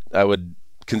would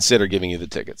consider giving you the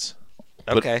tickets.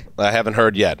 Okay, but I haven't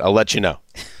heard yet. I'll let you know.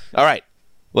 All right,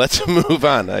 let's move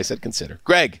on. I said consider.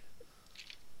 Greg,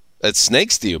 it's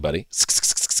snakes to you, buddy.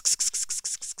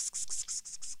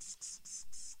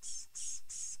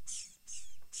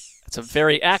 It's a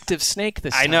very active snake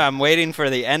this time. I know. I'm waiting for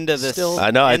the end of this. I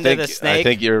know. I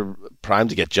think you're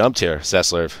primed to get jumped here,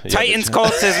 Sessler. Titans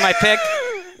Colts is my pick.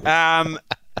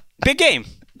 Big game.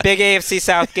 Big AFC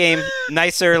South game.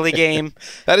 Nice early game.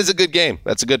 That is a good game.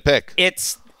 That's a good pick.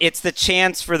 It's the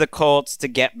chance for the Colts to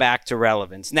get back to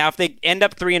relevance. Now, if they end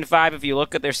up 3-5, if you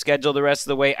look at their schedule the rest of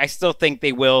the way, I still think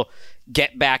they will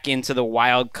get back into the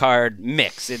wild card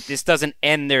mix. This doesn't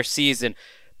end their season,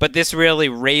 but this really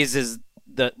raises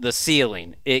the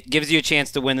ceiling. It gives you a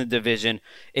chance to win the division.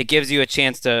 It gives you a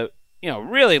chance to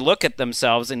really look at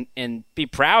themselves and be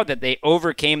proud that they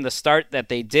overcame the start that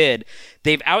they did.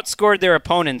 They've outscored their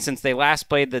opponents since they last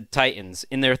played the Titans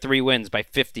in their 3 wins by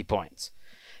 50 points.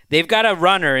 They've got a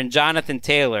runner in Jonathan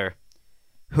Taylor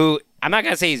who, I'm not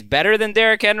going to say he's better than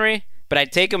Derrick Henry, but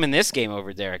I'd take him in this game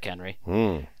over Derrick Henry.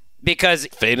 Because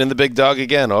fading the big dog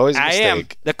again, always a mistake. I am.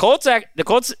 The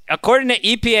Colts, according to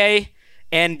EPA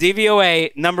and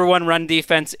DVOA, number 1 run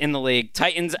defense in the league.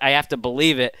 Titans, I have to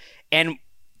believe it. And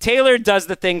Taylor does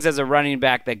the things as a running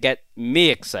back that get me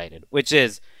excited, which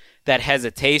is that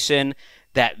hesitation,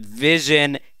 that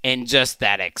vision, and just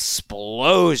that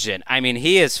explosion. I mean,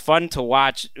 he is fun to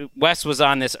watch. Wes was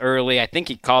on this early. I think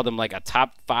he called him like a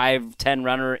top 5-10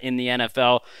 runner in the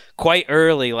NFL quite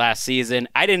early last season.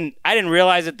 I didn't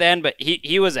realize it then, but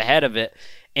he was ahead of it.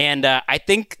 And I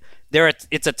think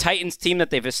it's a Titans team that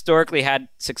they've historically had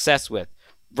success with.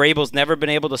 Vrabel's never been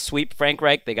able to sweep Frank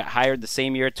Reich. They got hired the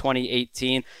same year,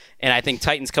 2018. And I think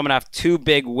Titans coming off 2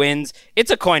 big wins.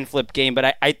 It's a coin flip game,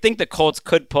 but I think the Colts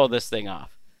could pull this thing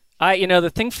off.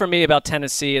 The thing for me about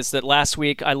Tennessee is that last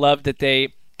week I loved that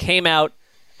they came out,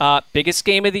 biggest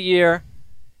game of the year,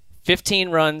 15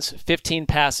 runs, 15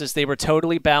 passes. They were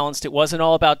totally balanced. It wasn't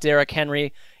all about Derrick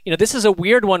Henry. This is a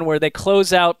weird one where they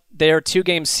close out their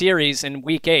 2-game series in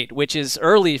Week 8, which is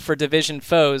early for division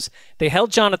foes. They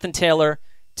held Jonathan Taylor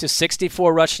to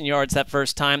 64 rushing yards that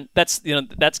first time. That's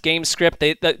game script.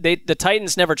 The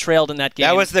Titans never trailed in that game.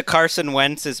 That was the Carson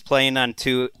Wentz is playing on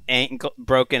two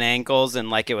broken ankles, and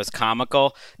like it was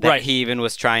comical that he even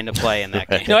was trying to play in that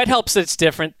game. No, it helps that it's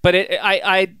different. But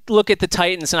I look at the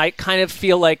Titans, and I kind of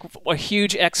feel like a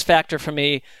huge X factor for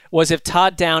me was if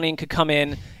Todd Downing could come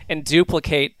in and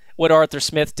duplicate what Arthur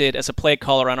Smith did as a play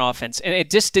caller on offense. And it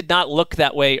just did not look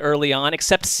that way early on,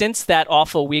 except since that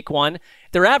awful week 1,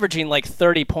 they're averaging like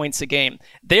 30 points a game.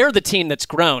 They're the team that's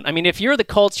grown. I mean, if you're the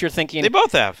Colts, you're thinking... They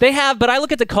both have. They have, but I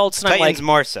look at the Colts and Titans I'm like...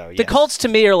 more so, yes. The Colts to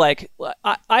me are like...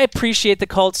 I appreciate the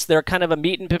Colts. They're kind of a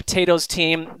meat and potatoes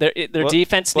team. Their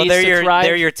defense needs to thrive.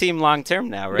 They're your team long term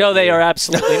now, right? No, they are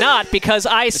absolutely not, because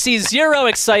I see zero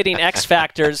exciting X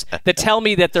factors that tell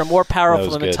me that they're more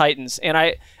powerful than the Titans. And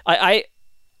I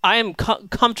am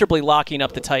comfortably locking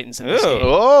up the Titans in this game.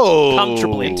 Oh,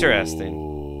 comfortably. Interesting.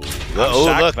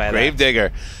 Look,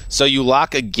 Gravedigger. So you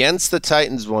lock against the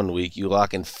Titans one week, you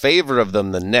lock in favor of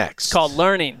them the next. It's called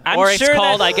learning, I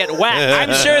get whacked.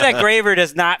 I'm sure that Graver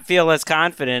does not feel as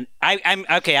confident. I'm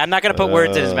not going to put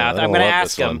words in his mouth. I'm going to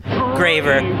ask him,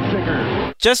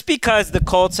 Graver, just because the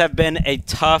Colts have been a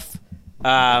tough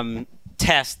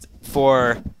test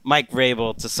for Mike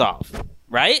Vrabel to solve.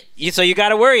 Right? So you got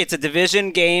to worry. It's a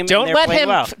division game. Don't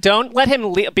let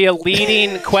him be a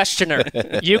leading questioner.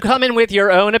 You come in with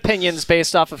your own opinions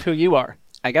based off of who you are.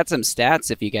 I got some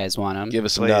stats if you guys want them. Give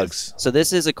us some nugs. So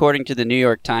this is according to the New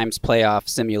York Times playoff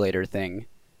simulator thing.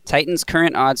 Titans'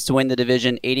 current odds to win the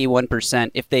division,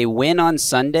 81%. If they win on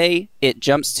Sunday, it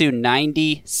jumps to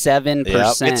 97%.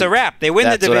 Yep. It's a wrap. They win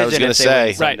the division if they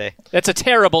win Sunday. Right. That's a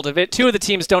terrible division. Two of the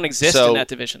teams don't exist in that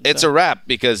division. It's a wrap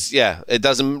because, it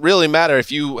doesn't really matter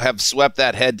if you have swept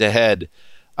that head-to-head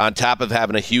on top of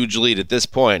having a huge lead at this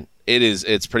point.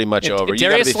 It's pretty much over.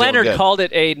 Darius Leonard called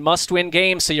it a must-win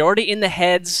game, so you're already in the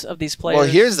heads of these players. Well,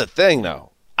 here's the thing, though.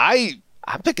 I'm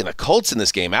picking the Colts in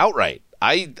this game outright.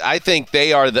 I think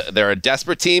they're a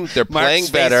desperate team. They're playing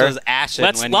better.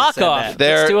 Let's lock off.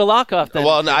 Let's do a lock off then.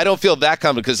 Well, no, I don't feel that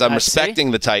confident because I'm respecting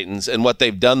the Titans and what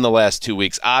they've done the last 2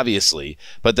 weeks, obviously.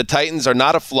 But the Titans are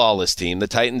not a flawless team. The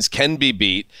Titans can be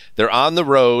beat. They're on the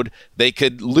road. They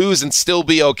could lose and still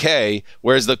be okay.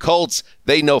 Whereas the Colts,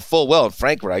 they know full well. And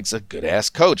Frank Reich's a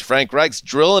good-ass coach. Frank Reich's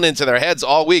drilling into their heads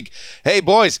all week. Hey,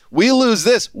 boys, we lose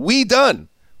this. We done.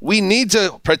 We need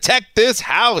to protect this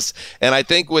house. And I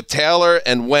think with Taylor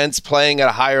and Wentz playing at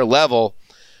a higher level,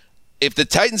 if the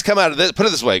Titans come out of this, put it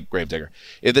this way, Gravedigger,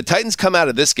 if the Titans come out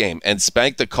of this game and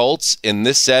spank the Colts in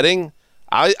this setting,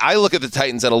 I look at the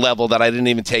Titans at a level that I didn't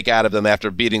even take out of them after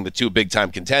beating the two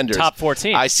big-time contenders. Top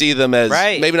 14. I see them as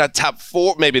maybe not top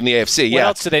 4, maybe in the AFC. What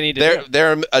else do they need to do?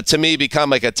 They're to me,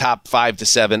 become like a top 5 to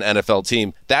 7 NFL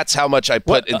team. That's how much I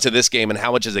put into this game and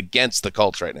how much is against the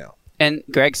Colts right now. And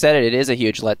Greg said it is a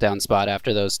huge letdown spot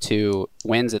after those 2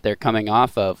 wins that they're coming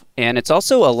off of. And it's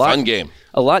also a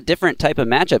lot different type of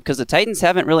matchup because the Titans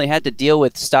haven't really had to deal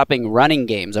with stopping running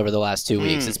games over the last 2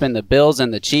 weeks. It's been the Bills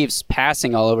and the Chiefs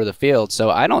passing all over the field.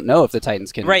 So I don't know if the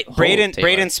Titans can hold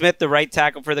Braden Smith, the right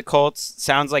tackle for the Colts,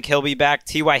 sounds like he'll be back.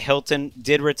 T.Y. Hilton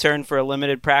did return for a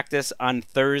limited practice on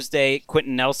Thursday.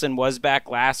 Quentin Nelson was back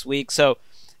last week. So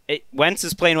Wentz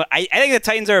is playing well. I think the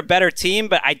Titans are a better team,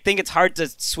 but I think it's hard to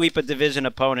sweep a division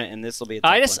opponent, and this will be a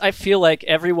tough one. I feel like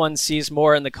everyone sees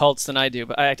more in the Colts than I do,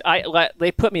 but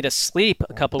they put me to sleep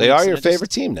a couple weeks ago. They are your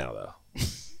favorite team now, though.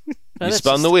 You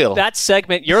spun the wheel. That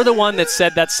segment, you're the one that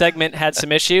said that segment had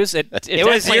some issues. It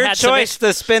was your choice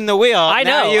to spin the wheel. I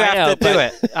know. Now you have to do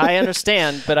it. I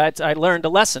understand, but I learned a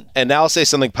lesson. And now I'll say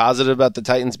something positive about the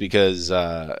Titans because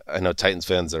I know Titans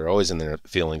fans are always in their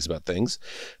feelings about things,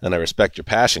 and I respect your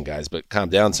passion, guys, but calm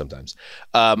down sometimes.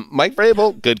 Mike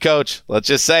Vrabel, good coach. Let's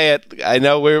just say it. I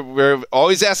know we're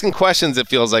always asking questions, it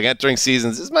feels like, entering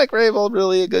seasons. Is Mike Vrabel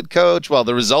really a good coach? Well,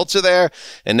 the results are there,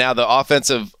 and now the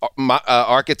offensive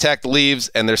architect leaves,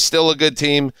 and they're still a good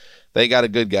team. They got a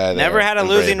good guy there. Never had a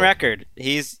losing record.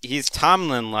 He's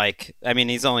Tomlin-like. I mean,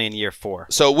 he's only in year 4.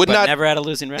 So never had a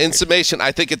losing record. In summation,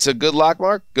 I think it's a good lock,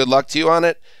 Mark. Good luck to you on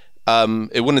it.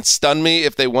 It wouldn't stun me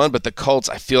if they won, but the Colts,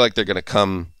 I feel like they're going to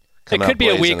come It could be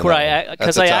a week where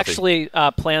because I actually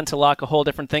plan to lock a whole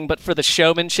different thing, but for the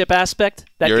showmanship aspect,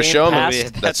 that you're game a showman.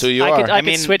 Passed, that's who you are. I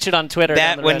could switch it on Twitter.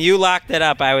 When you locked it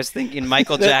up, I was thinking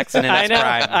Michael Jackson in his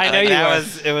prime. I know you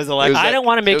were. It was electric. I don't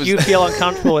want to make you feel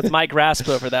uncomfortable with my grasp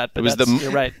over that, but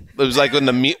you're right. It was like when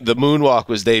the Moonwalk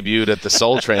was debuted at the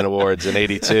Soul Train Awards in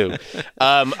 '82.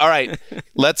 All right,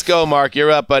 let's go, Mark.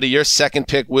 You're up, buddy. Your second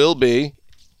pick will be.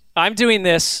 I'm doing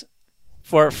this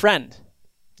for a friend.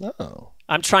 Oh.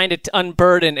 I'm trying to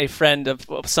unburden a friend of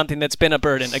something that's been a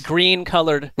burden, a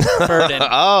green-colored burden.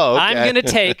 Oh, okay. I'm going to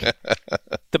take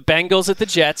the Bengals at the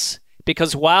Jets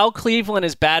because while Cleveland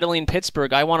is battling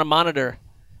Pittsburgh, I want to monitor.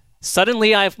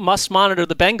 Suddenly, I must monitor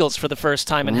the Bengals for the first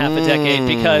time in half a decade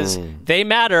because they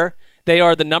matter. They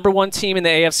are the number one team in the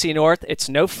AFC North. It's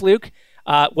no fluke.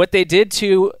 What they did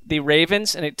to the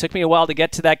Ravens, and it took me a while to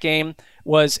get to that game,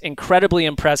 was incredibly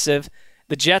impressive.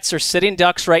 The Jets are sitting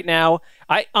ducks right now.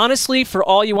 I honestly, for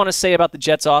all you want to say about the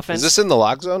Jets offense... Is this in the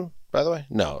lock zone, by the way?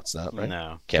 No, it's not, right?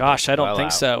 No. Gosh, I don't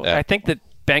think so. Yeah. I think the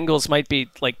Bengals might be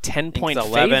like 10-point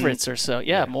favorites or so.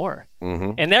 Yeah, more.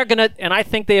 Mm-hmm. And they're going to... And I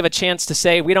think they have a chance to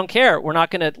say, we don't care. We're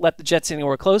not going to let the Jets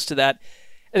anywhere close to that.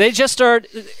 They just are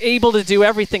able to do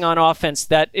everything on offense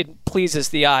that it pleases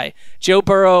the eye. Joe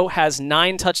Burrow has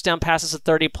 9 touchdown passes of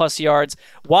 30-plus yards.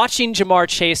 Watching Jamar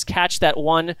Chase catch that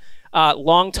one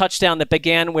long touchdown that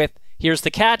began with, here's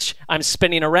the catch, I'm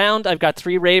spinning around, I've got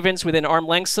 3 Ravens within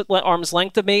arm's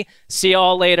length of me, see you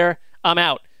all later, I'm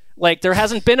out. Like, there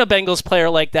hasn't been a Bengals player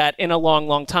like that in a long,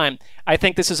 long time. I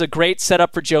think this is a great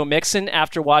setup for Joe Mixon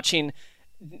after watching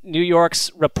New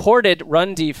York's reported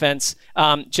run defense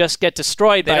just get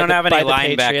destroyed. They don't have any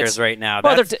linebackers Patriots right now.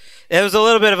 Well, it was a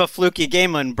little bit of a fluky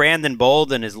game when Brandon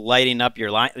Bolden is lighting up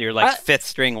your fifth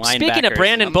string linebackers. Speaking of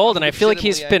Brandon Bolden, I feel like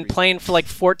he's been playing for like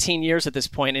 14 years at this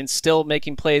point and still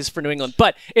making plays for New England.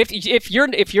 But if you're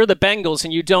the Bengals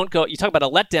and you don't go, you talk about a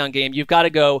letdown game, you've got to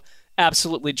go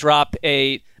absolutely drop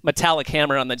a metallic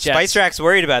hammer on the Jets. Spice Rack's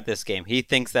worried about this game. He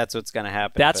thinks that's what's going to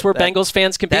happen. That's where Bengals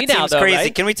fans can be now, though, crazy.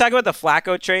 Right? Can we talk about the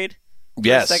Flacco trade?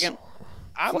 Yes. For a second?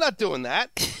 I'm not doing that.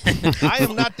 I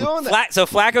am not doing that. So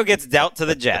Flacco gets dealt to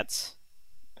the Jets.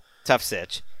 Tough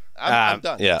sitch. I'm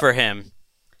done. For him.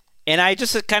 And I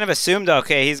just kind of assumed,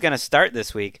 okay, he's going to start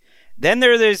this week. Then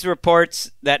there are these reports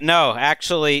that, no,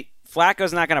 actually,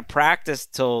 Flacco's not going to practice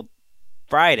till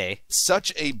Friday.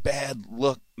 Such a bad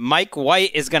look. Mike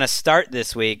White is going to start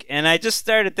this week. And I just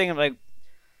started thinking, like,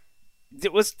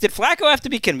 did Flacco have to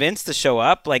be convinced to show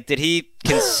up? Like, did he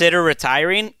consider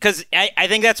retiring? Because I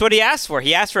think that's what he asked for.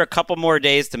 He asked for a couple more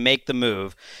days to make the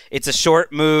move. It's a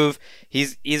short move.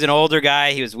 He's an older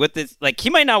guy. He was with this. Like,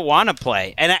 he might not want to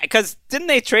play. And because didn't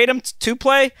they trade him to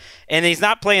play? And he's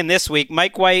not playing this week.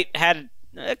 Mike White had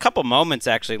a couple moments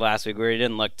actually last week where he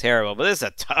didn't look terrible, but this is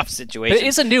a tough situation. But it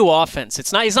is a new offense.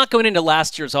 It's not. He's not going into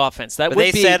last year's offense.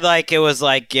 They said like it was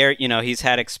like Garrett. You know, he's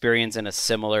had experience in a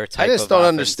similar type. I just don't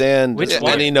understand.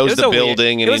 And he knows the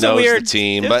building and he knows the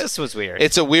team. But this was weird.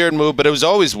 It's a weird move, but it was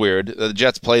always weird. The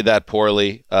Jets played that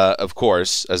poorly, of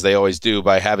course, as they always do,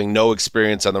 by having no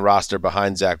experience on the roster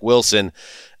behind Zach Wilson.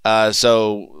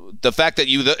 So the fact that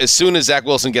as soon as Zach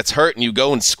Wilson gets hurt and you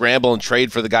go and scramble and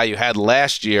trade for the guy you had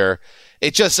last year.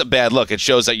 It's just a bad look. It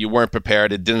shows that you weren't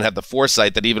prepared. It didn't have the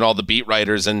foresight that even all the beat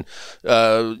writers and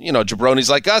jabronis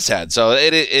like us had. So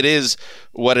it is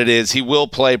what it is. He will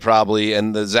play probably.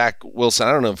 And the Zach Wilson,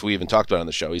 I don't know if we even talked about it on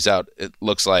the show. He's out. It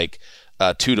looks like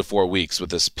 2 to 4 weeks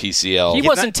with this PCL. He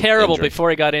wasn't terrible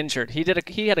before he got injured. He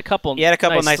had a couple.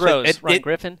 Nice throws. Ron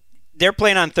Griffin. They're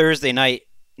playing on Thursday night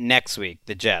next week.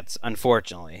 The Jets,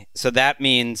 unfortunately. So that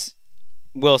means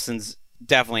Wilson's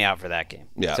definitely out for that game.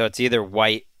 Yeah. So it's either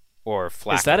White or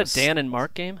Flacco. Is that a Dan and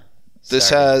Mark game? This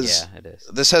has a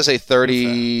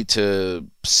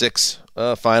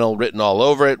 30-6 final written all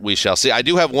over it. We shall see. I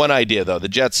do have one idea though. The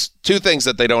Jets, 2 things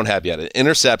that they don't have yet: an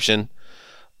interception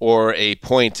or a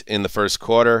point in the first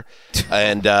quarter.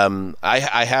 And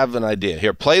I have an idea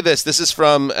here. Play this. This is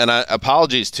from, and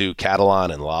apologies to Catalan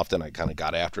and Lofton. I kind of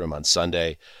got after him on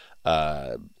Sunday.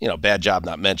 Bad job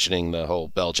not mentioning the whole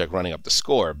Belichick running up the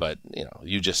score, but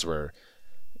you just were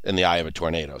in the eye of a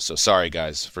tornado. So sorry,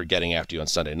 guys, for getting after you on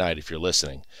Sunday night if you're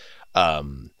listening.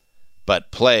 But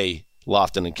play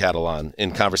Lofton and Catalan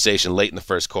in conversation late in the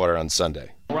first quarter on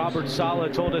Sunday. Robert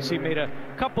Saleh told us he made a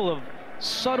couple of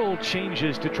subtle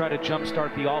changes to try to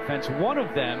jumpstart the offense. One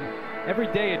of them, every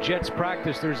day at Jets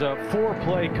practice, there's a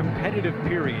 4-play competitive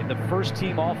period. The first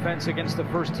team offense against the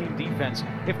first team defense.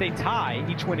 If they tie,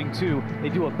 each winning 2, they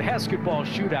do a basketball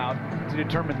shootout to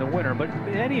determine the winner. But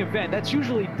in any event, that's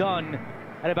usually done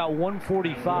at about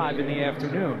 1:45 in the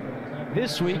afternoon.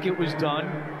 This week it was done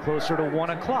closer to 1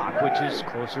 o'clock, which is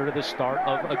closer to the start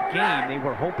of a game. They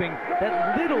were hoping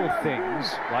that little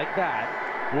things like that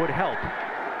would help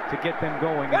to get them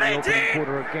going in the opening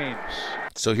quarter of games.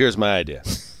 So here's my idea.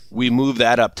 We move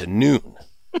that up to noon.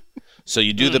 So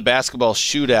you do the basketball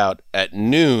shootout at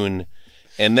noon,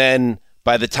 and then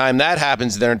by the time that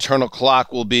happens, their internal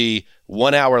clock will be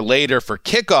 1 hour later for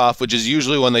kickoff, which is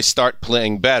usually when they start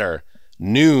playing better.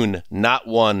 noon, not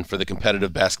 1 for the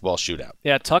competitive basketball shootout.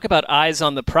 Yeah, talk about eyes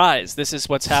on the prize. This is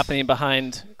what's happening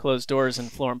behind closed doors in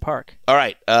Florham Park. All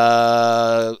right.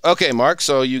 Okay, Mark,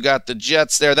 so you got the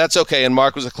Jets there. That's okay, and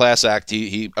Mark was a class act.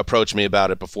 He approached me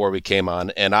about it before we came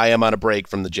on, and I am on a break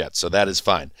from the Jets, so that is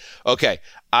fine. Okay,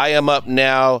 I am up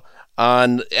now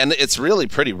and it's really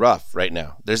pretty rough right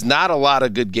now. There's not a lot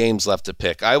of good games left to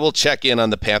pick. I will check in on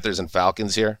the Panthers and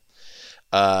Falcons here.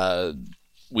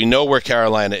 We know where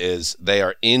Carolina is. They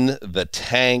are in the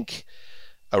tank.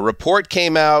 A report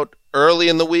came out early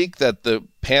in the week that the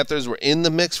Panthers were in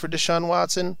the mix for Deshaun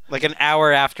Watson. Like an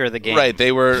hour after the game. Right.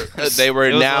 They were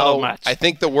now, I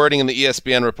think the wording in the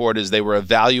ESPN report is they were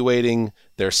evaluating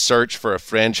their search for a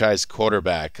franchise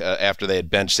quarterback after they had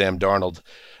benched Sam Darnold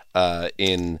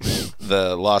in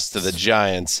the loss to the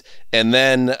Giants. And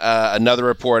then another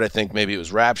report, I think maybe it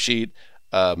was Rap Sheet,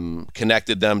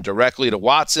 connected them directly to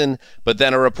Watson. But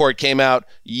then a report came out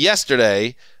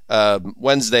yesterday,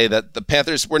 Wednesday, that the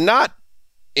Panthers were not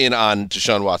in on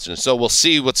Deshaun Watson. So we'll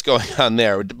see what's going on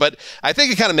there. But I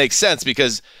think it kind of makes sense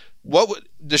because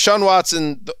Deshaun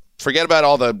Watson, forget about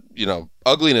all the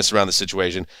ugliness around the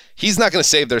situation. He's not going to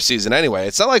save their season anyway.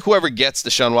 It's not like whoever gets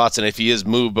Deshaun Watson, if he is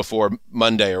moved before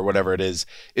Monday or whatever it is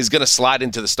going to slide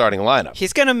into the starting lineup.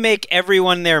 He's going to make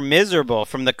everyone there miserable,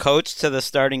 from the coach to the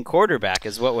starting quarterback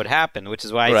is what would happen, which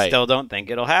is why I still don't think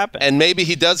it'll happen. And maybe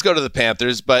he does go to the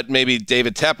Panthers, but maybe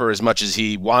David Tepper, as much as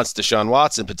he wants Deshaun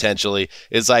Watson potentially,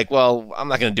 is like, well, I'm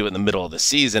not going to do it in the middle of the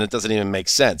season. It doesn't even make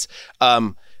sense.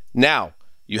 Now,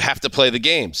 you have to play the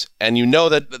games. And you know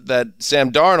that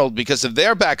Sam Darnold, because of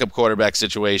their backup quarterback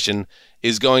situation,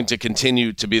 is going to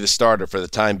continue to be the starter for the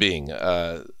time being.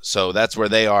 So that's where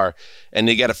they are. And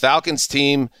you get a Falcons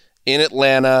team in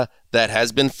Atlanta that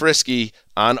has been frisky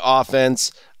on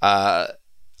offense.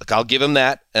 I'll give them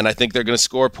that, and I think they're going to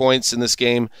score points in this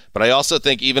game. But I also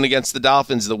think even against the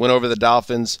Dolphins, the win over the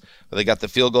Dolphins, where they got the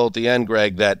field goal at the end,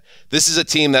 Greg, that this is a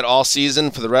team that all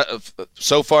season,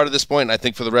 so far to this point, and I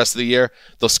think for the rest of the year,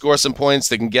 they'll score some points,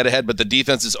 they can get ahead, but the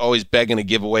defense is always begging to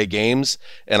give away games,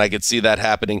 and I could see that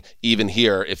happening even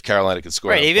here if Carolina could score.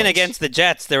 Right, even points against the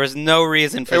Jets, there was no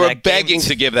reason for that game. They were begging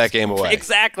to give that game away.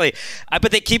 Exactly.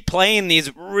 But they keep playing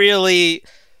these really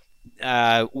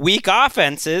weak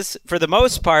offenses for the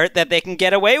most part that they can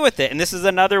get away with it. And this is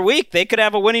another week. They could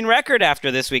have a winning record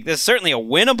after this week. This is certainly a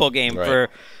winnable game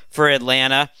for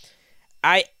Atlanta.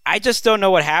 I just don't know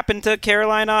what happened to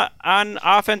Carolina on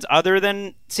offense other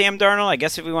than Sam Darnold. I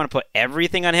guess if we want to put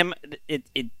everything on him,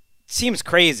 it seems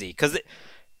crazy because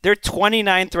they're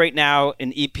 29th right now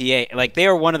in EPA. Like, they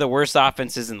are one of the worst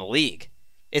offenses in the league.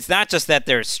 It's not just that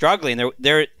they're struggling.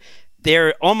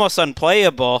 They're almost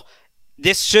unplayable.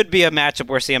 This should be a matchup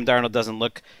where Sam Darnold doesn't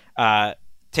look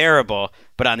terrible,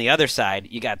 but on the other side,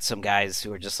 you got some guys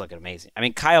who are just looking amazing. I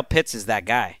mean, Kyle Pitts is that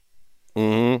guy.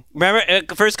 Mm-hmm. Remember,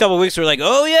 the first couple of weeks we were like,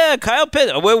 "Oh yeah, Kyle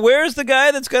Pitts. Where's the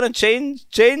guy that's going to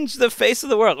change the face of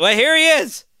the world?" Well, here he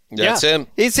is. That's him.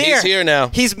 He's here. He's here now.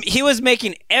 He was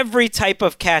making every type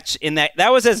of catch in that.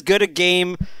 That was as good a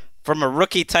game from a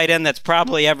rookie tight end that's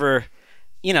probably ever.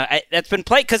 That's been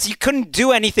played, because he couldn't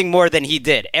do anything more than he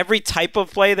did. Every type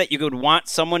of play that you would want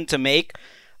someone to make,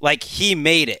 like, he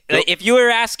made it. Like, if you were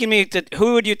asking me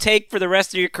who would you take for the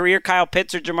rest of your career, Kyle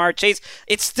Pitts or Jamar Chase,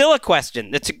 it's still a question.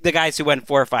 The guys who went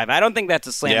 4 or 5. I don't think that's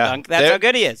a slam dunk. That's how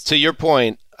good he is. To your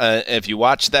point, if you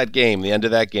watch that game, the end of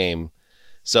that game,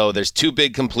 so there's 2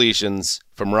 big completions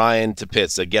from Ryan to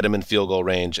Pitts that get him in field goal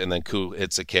range, and then Koo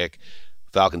hits a kick.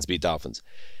 Falcons beat Dolphins.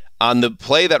 On the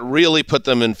play that really put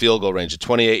them in field goal range, a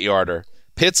 28-yarder,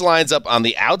 Pitts lines up on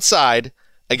the outside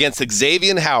against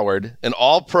Xavier Howard, an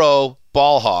all-pro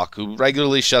ball hawk who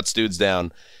regularly shuts dudes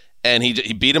down, and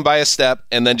he beat him by a step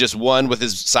and then just won with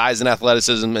his size and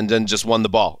athleticism and then just won the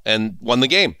ball and won the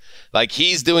game. Like,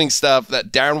 he's doing stuff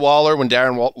that Darren Waller, when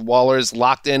Darren Waller is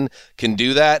locked in, can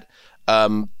do that.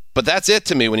 But that's it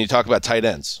to me when you talk about tight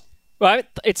ends. Well,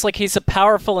 it's like he's a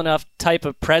powerful enough type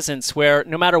of presence where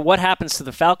no matter what happens to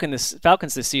the Falcons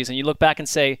this season, you look back and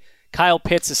say Kyle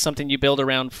Pitts is something you build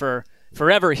around for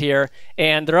forever here.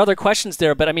 And there are other questions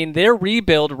there, but I mean, their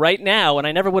rebuild right now, and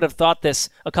I never would have thought this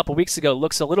a couple weeks ago,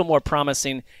 looks a little more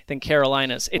promising than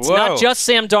Carolina's. It's not just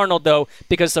Sam Darnold, though,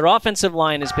 because their offensive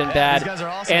line has been bad,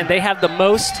 awesome. And they have the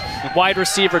most wide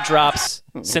receiver drops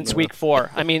since week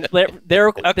 4. I mean,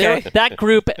 that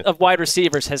group of wide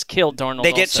receivers has killed Darnold.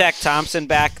 They get Shaq Thompson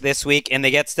back this week, and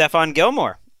they get Stephon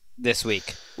Gilmore this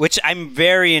week, which I'm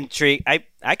very intrigued.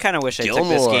 I kind of wish I took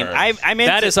this game.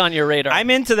 That is on your radar. I'm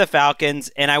into the Falcons,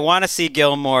 and I want to see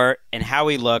Gilmore and how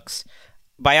he looks.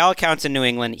 By all accounts in New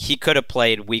England, he could have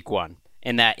played week 1.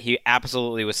 and that he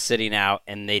absolutely was sitting out,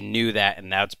 and they knew that,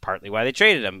 and that's partly why they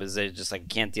traded him, because they're just like,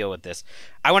 can't deal with this.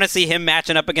 I want to see him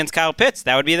matching up against Kyle Pitts.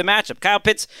 That would be the matchup. Kyle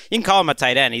Pitts, you can call him a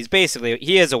tight end.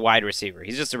 He is a wide receiver.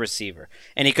 He's just a receiver,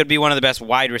 and he could be one of the best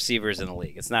wide receivers in the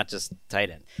league. It's not just tight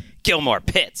end. Gilmore,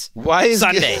 Pitts,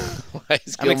 Sunday. Why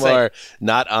is Gilmore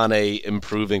not on a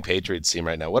improving Patriots team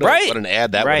right now? What an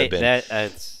ad that would have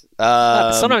been.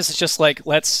 Sometimes it's just like,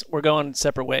 we're going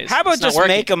separate ways. How about just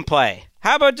make him play?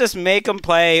 How about just make him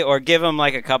play, or give him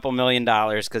like a couple $1 million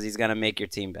because he's going to make your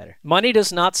team better? Money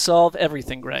does not solve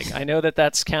everything, Greg. I know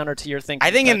that's counter to your thinking. I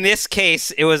think in this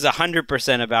case, it was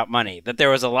 100% about money, that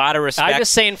there was a lot of respect. I'm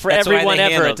just saying for everyone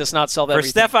ever, it does not solve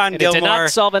everything. For Stephon Gilmore, it did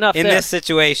not solve enough in this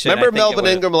situation. Remember Melvin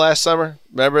Ingram last summer?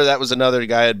 Remember that was another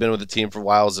guy who had been with the team for a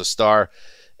while as a star.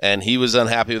 And he was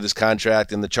unhappy with his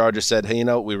contract, and the Chargers said, hey,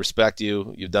 we respect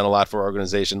you. You've done a lot for our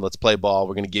organization. Let's play ball.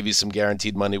 We're going to give you some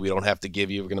guaranteed money we don't have to give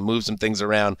you. We're going to move some things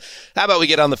around. How about we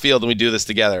get on the field and we do this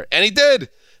together? And he did.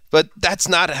 But that's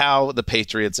not how the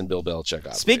Patriots and Bill Belichick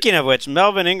operate. Speaking of which,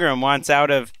 Melvin Ingram wants out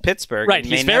of Pittsburgh. Right,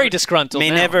 he's very disgruntled May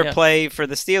now, never play for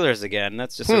the Steelers again.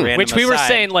 That's just a random Which we were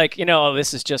aside. saying,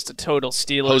 this is just a total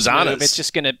Steelers move. It's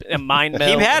just going to mind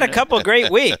meld. He had a couple great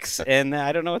weeks, and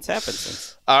I don't know what's happened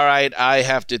since. All right, I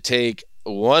have to take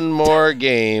one more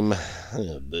game.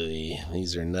 Oh, boy.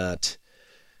 These are not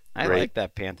I great. like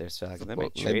that Panthers Falcons. That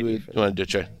might trade maybe you for you want to do a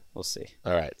trade? We'll see.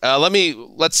 All right.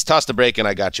 Let's toss the break, and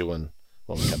I got you one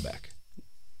when we come back.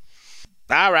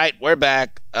 All right, we're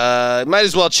back. Might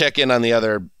as well check in on the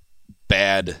other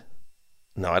bad.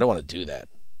 No, I don't want to do that.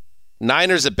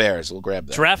 Niners at Bears. We'll grab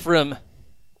that. Draft room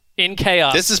in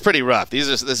chaos. This is pretty rough. This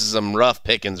is some rough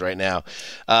pickings right now.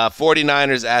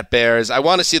 49ers at Bears. I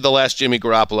want to see the last Jimmy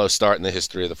Garoppolo start in the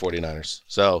history of the 49ers.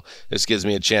 So this gives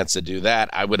me a chance to do that.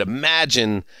 I would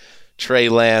imagine Trey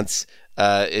Lance,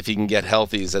 if he can get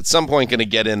healthy, is at some point going to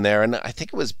get in there. And I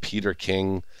think it was Peter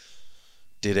King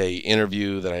did a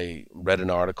interview that I read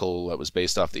an article that was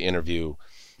based off the interview.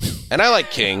 And I like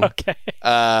King. Okay.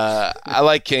 I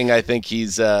like King. I think he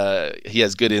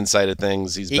has good insight of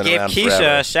things. He been gave around Keisha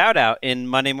forever. a shout out in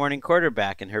Monday Morning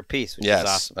Quarterback in her piece, which is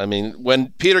awesome. I mean,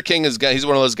 when Peter King he's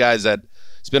one of those guys that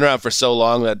he's been around for so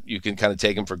long that you can kind of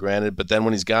take him for granted. But then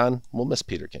when he's gone, we'll miss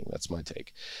Peter King. That's my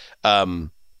take.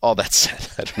 All that said,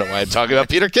 I don't know why I'm talking about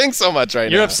Peter King so much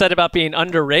right now. You're upset about being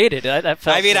underrated. I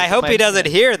hope he doesn't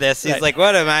hear this. He's like,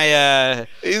 "What am I?"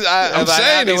 I'm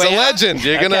saying he's a legend.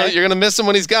 You're gonna miss him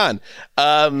when he's gone.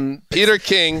 Peter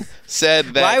King said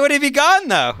that. Why would he be gone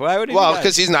though? Why would he? Well,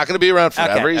 because he's not going to be around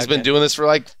forever. He's been doing this for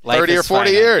like 30 or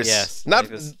 40 years. Yes.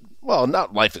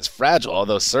 Not life is fragile,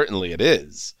 although certainly it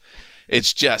is.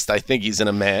 It's just I think he's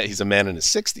a man in his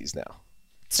 60s now.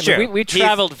 It's true. We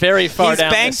traveled very far down.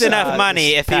 He's banked this, enough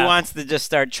money. If he path. wants to just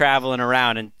start traveling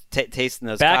around and tasting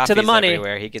those Back to the coffees money.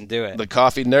 everywhere, he can do it. The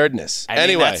coffee nerdness.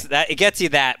 Anyway, it gets you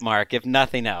that, Mark. If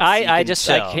nothing else, I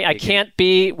can't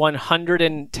be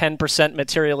 110%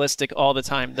 materialistic all the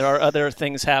time. There are other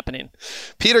things happening.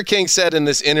 Peter King said in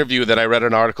this interview that I read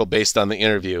an article based on the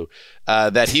interview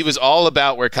that he was all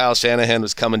about where Kyle Shanahan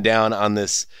was coming down on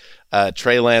this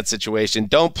Trey Lance situation.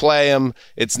 Don't play him.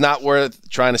 It's not worth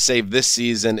trying to save this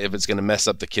season if it's going to mess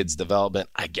up the kid's development.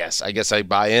 I guess I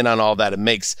buy in on all that. It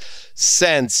makes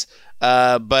sense.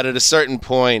 But at a certain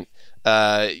point,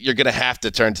 you're going to have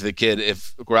to turn to the kid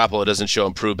if Garoppolo doesn't show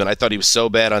improvement. I thought he was so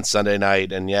bad on Sunday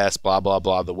night, and yes, blah, blah,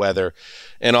 blah, the weather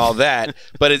and all that.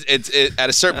 But it's at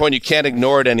a certain point, you can't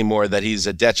ignore it anymore that he's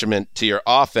a detriment to your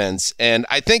offense. And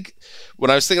I think when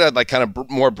I was thinking about kind of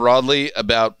more broadly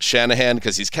about Shanahan,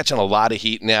 because he's catching a lot of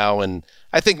heat now, and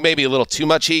I think maybe a little too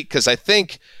much heat, because I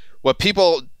think what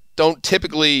people don't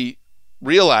typically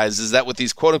realize is that with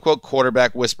these quote-unquote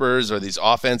quarterback whisperers or these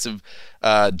offensive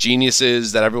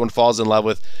geniuses that everyone falls in love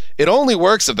with, it only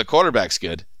works if the quarterback's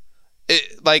good.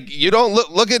 You don't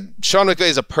look at Sean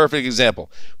McVay as a perfect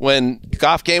example. When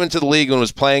Goff came into the league and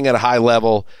was playing at a high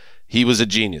level, he was a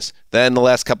genius. Then the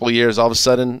last couple of years, all of a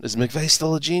sudden, is McVay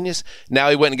still a genius? Now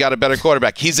he went and got a better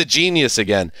quarterback. He's a genius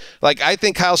again. I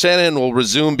think Kyle Shanahan will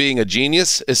resume being a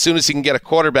genius as soon as he can get a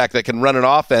quarterback that can run an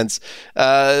offense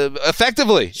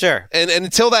effectively. Sure. And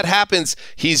until that happens,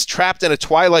 he's trapped in a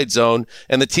twilight zone,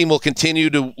 and the team will continue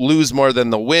to lose more than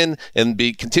they'll win and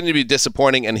continue to be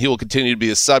disappointing, and he will continue to be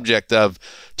the subject of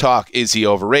talk. Is he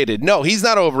overrated? No, he's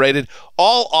not overrated.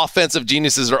 All offensive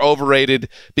geniuses are overrated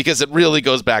because it really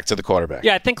goes back to the quarterback.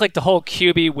 Yeah, I think the whole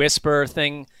QB whisper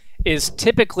thing is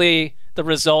typically the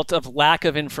result of lack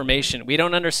of information. We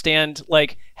don't understand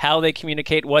how they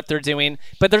communicate, what they're doing.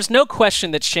 But there's no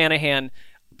question that Shanahan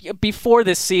before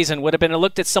this season would have been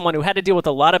looked at someone who had to deal with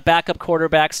a lot of backup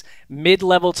quarterbacks,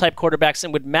 mid-level type quarterbacks,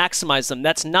 and would maximize them.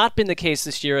 That's not been the case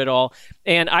this year at all.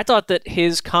 And I thought that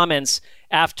his comments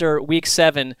after Week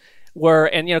 7 were,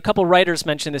 and a couple writers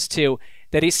mentioned this too,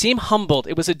 that he seemed humbled.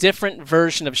 It was a different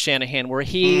version of Shanahan where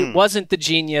he wasn't the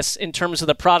genius in terms of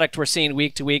the product we're seeing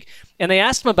week to week. And they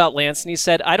asked him about Lance, and he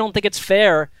said, I don't think it's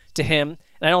fair to him,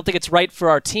 and I don't think it's right for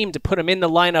our team to put him in the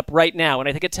lineup right now. And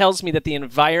I think it tells me that the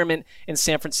environment in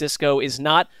San Francisco is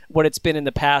not what it's been in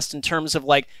the past in terms of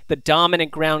like the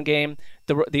dominant ground game.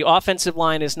 The offensive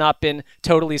line has not been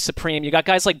totally supreme. You got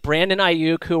guys like Brandon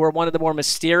Ayuk, who are one of the more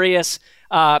mysterious,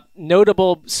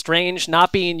 notable, strange,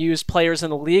 not being used players in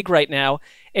the league right now.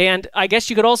 And I guess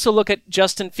you could also look at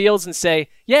Justin Fields and say,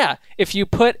 yeah, if you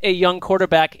put a young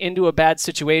quarterback into a bad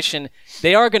situation,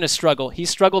 they are going to struggle. He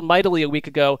struggled mightily a week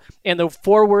ago, and the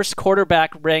 4 worst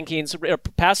quarterback rankings,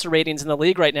 passer ratings in the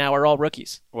league right now are all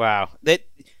rookies. Wow.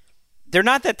 They're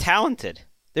not that talented.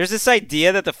 There's this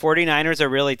idea that the 49ers are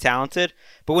really talented,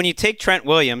 but when you take Trent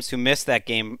Williams, who missed that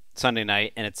game Sunday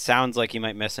night, and it sounds like he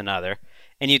might miss another,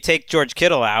 and you take George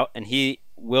Kittle out, and he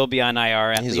will be on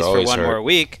IR at least for one more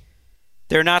week,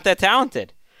 they're not that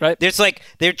talented. Right. It's like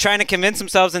they're trying to convince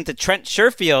themselves into Trent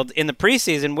Sherfield in the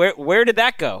preseason. Where did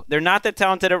that go? They're not that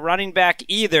talented at running back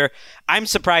either. I'm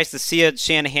surprised to see a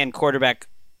Shanahan quarterback,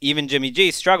 even Jimmy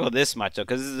G, struggle this much, though,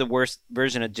 because this is the worst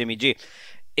version of Jimmy G.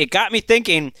 It got me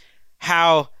thinking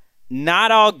how not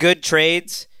all good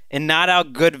trades and not all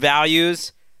good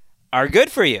values are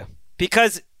good for you.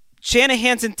 Because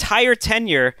Shanahan's entire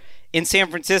tenure in San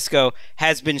Francisco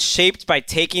has been shaped by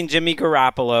taking Jimmy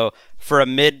Garoppolo for a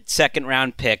mid-second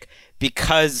round pick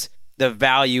because the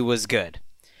value was good.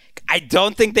 I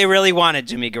don't think they really wanted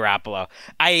Jimmy Garoppolo.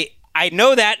 I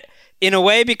know that in a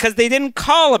way because they didn't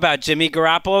call about Jimmy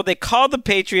Garoppolo. They called the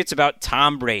Patriots about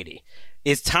Tom Brady.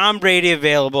 Is Tom Brady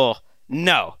available?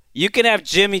 No. You can have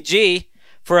Jimmy G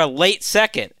for a late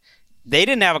second. They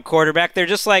didn't have a quarterback. They're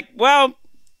just like, well,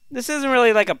 this isn't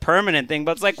really like a permanent thing,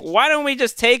 but it's like, why don't we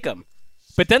just take him?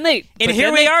 But then they... And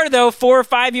here we are, though, 4 or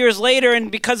 5 years later, and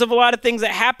because of a lot of things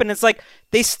that happen, it's like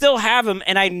they still have him,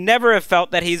 and I never have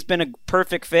felt that he's been a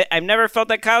perfect fit. I've never felt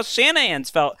that Kyle Shanahan's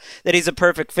felt that he's a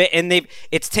perfect fit, and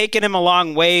it's taken him a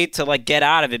long way to like get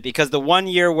out of it, because the one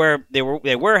year where they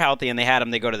were healthy and they had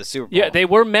him, they go to the Super Bowl. Yeah, they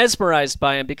were mesmerized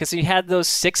by him because he had those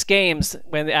 6 games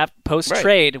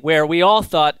post-trade where we all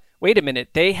thought, wait a minute,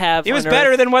 they have... He was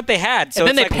better than what they had, so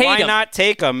and then it's like, why not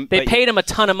take him? They paid him a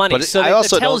ton of money, so that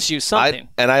tells you something.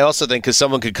 And I also think, because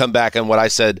someone could come back on what I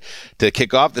said to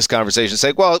kick off this conversation,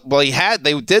 say, well,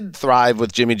 they did thrive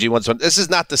with Jimmy G once. This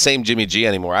is not the same Jimmy G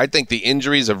anymore. I think the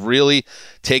injuries have really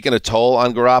taken a toll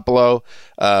on Garoppolo.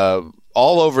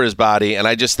 All over his body, and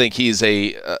I just think he's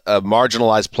a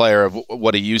marginalized player of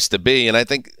what he used to be. And I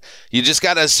think you just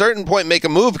got at a certain point make a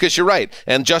move, because you're right.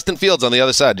 And Justin Fields on the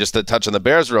other side, just to touch on the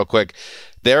Bears real quick,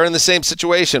 they're in the same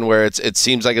situation where it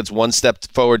seems like it's 1 step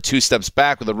forward, 2 steps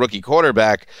back with a rookie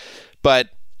quarterback. But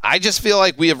I just feel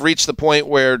like we have reached the point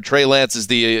where Trey Lance is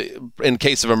the, in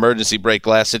case of emergency, break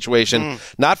glass situation.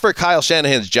 Not for Kyle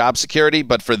Shanahan's job security,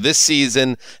 but for this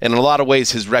season, and in a lot of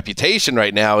ways his reputation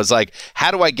right now is like, how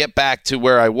do I get back to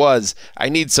where I was? I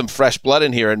need some fresh blood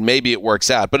in here, and maybe it works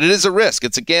out. But it is a risk.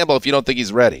 It's a gamble if you don't think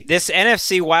he's ready. This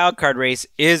NFC wildcard race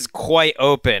is quite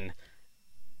open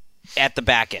at the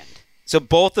back end. So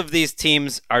both of these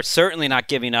teams are certainly not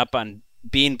giving up on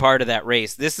being part of that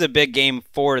race. This is a big game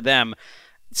for them.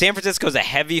 San Francisco's a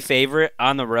heavy favorite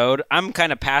on the road. I'm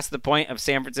kind of past the point of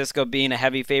San Francisco being a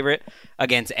heavy favorite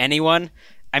against anyone.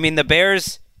 I mean, the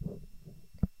Bears,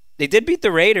 they did beat the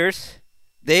Raiders.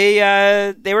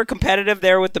 They were competitive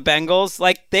there with the Bengals.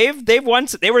 Like they've won.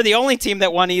 They were the only team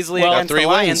that won easily against the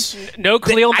Lions. No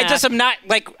Khalil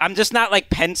Mack. I'm just not like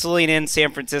penciling in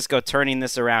San Francisco turning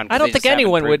this around. I don't think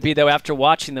anyone would be, though, after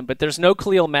watching them. But there's no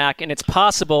Khalil Mack, and it's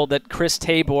possible that Chris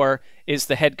Tabor is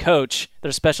the head coach,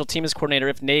 their special teams coordinator,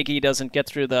 if Nagy doesn't get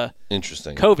through the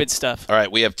COVID stuff. All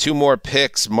right, we have 2 more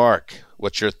picks. Mark,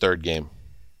 what's your third game?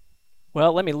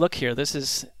 Well, let me look here.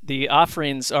 The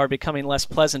offerings are becoming less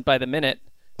pleasant by the minute.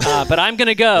 But I'm going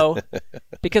to go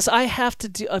because I have to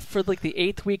do, for like the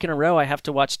 8th week in a row, I have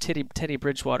to watch Teddy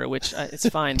Bridgewater, which it's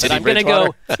fine. But I'm going to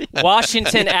go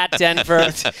Washington at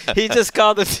Denver. He just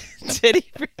called it Teddy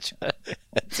Bridgewater.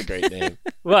 That's a great name.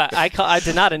 What? I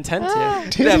did not intend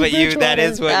to. No, but that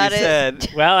is what you said.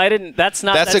 Well, I didn't. That's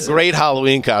a great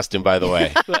Halloween costume, by the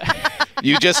way.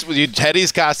 you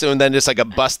Teddy's costume and then just like a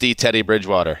busty Teddy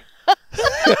Bridgewater.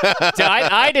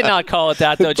 I did not call it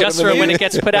that, though, just for when it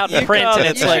gets put out in print. And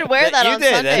it's you should wear that on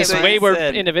Sunday. It's way more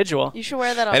individual. You should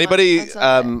wear that on Anybody, on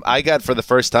Sunday. I got for the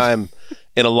first time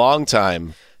in a long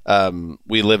time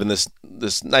we live in this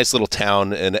nice little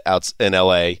town in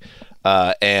LA,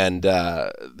 and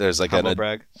there's like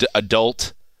an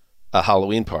adult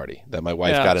Halloween party that my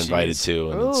wife got invited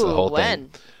to, and it's the whole thing.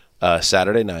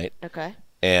 Saturday night. Okay.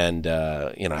 And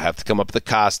I have to come up with a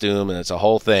costume, and it's a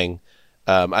whole thing.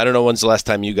 I don't know when's the last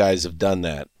time you guys have done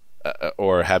that,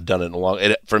 or have done it in a long.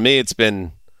 For me, it's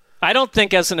been. I don't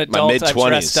think as an adult I've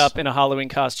dressed up in a Halloween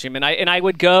costume, and I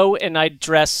would go and I'd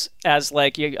dress as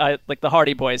like the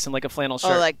Hardy Boys in like a flannel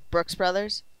shirt. Oh, like Brooks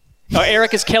Brothers. Oh,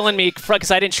 Eric is killing me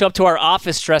because I didn't show up to our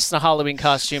office dressed in a Halloween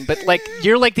costume. But like,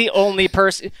 you're like the only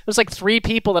person. There's like 3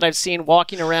 people that I've seen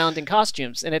walking around in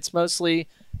costumes, and it's mostly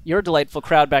your delightful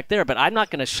crowd back there. But I'm not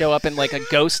going to show up in like a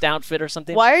ghost outfit or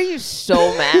something. Why are you so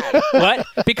mad? What?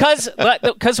 Because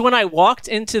when I walked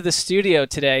into the studio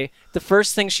today, the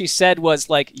first thing she said was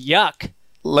like, "Yuck."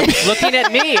 Looking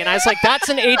at me, and I was like, that's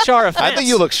an HR offense. I think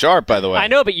you look sharp, by the way. I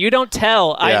know, but you don't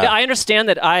tell. Yeah. I understand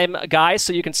that I'm a guy,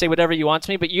 so you can say whatever you want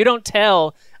to me, but you don't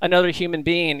tell another human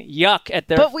being yuck at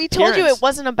their But we told you appearance. it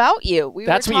wasn't about you.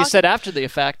 That's what you said after the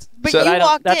effect. But you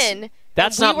walked in.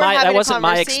 That's and not we were my. having That a wasn't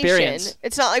my conversation. experience.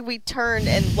 It's not like we turned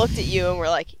and looked at you and were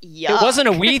like, yuck. It wasn't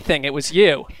a we thing. It was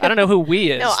you. I don't know who we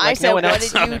is. No, like, I said, no one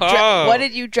what else. what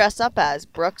did you dress up as?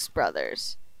 Brooks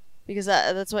Brothers. Because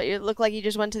that's what you look like. You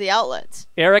just went to the outlets.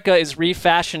 Erica is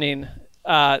refashioning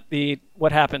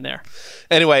what happened there.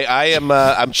 Anyway,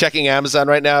 I'm checking Amazon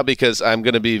right now because I'm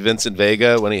going to be Vincent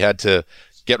Vega when he had to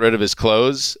get rid of his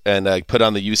clothes and put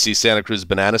on the UC Santa Cruz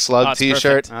Banana Slug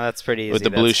T-shirt. Oh, that's pretty easy. With the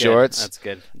blue shorts. That's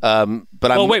good.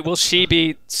 Wait, will she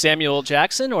be Samuel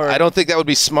Jackson or? I don't think that would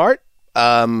be smart.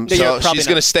 So she's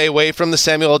going to stay away from the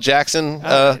Samuel L. Jackson.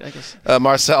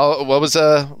 Marcel, what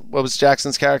was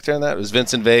Jackson's character in that? It was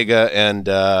Vincent Vega and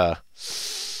what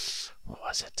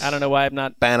was it? I don't know why I'm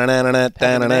not.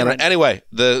 Anyway,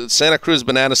 the Santa Cruz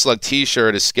Banana Slug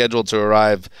T-shirt is scheduled to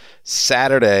arrive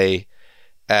Saturday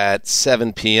at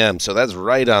 7 p.m. So that's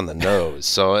right on the nose.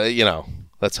 So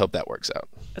let's hope that works out.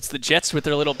 That's the Jets with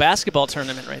their little basketball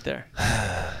tournament right there.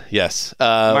 Yes.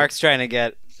 Mark's trying to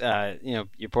get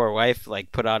your poor wife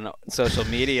put on social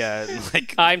media.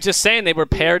 I'm just saying they were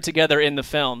paired together in the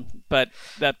film, but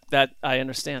that I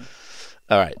understand.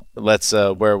 All right, let's.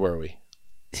 Where were we?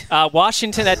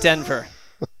 Washington at Denver.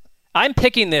 I'm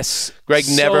picking this. Greg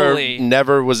solely.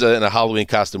 never was in a Halloween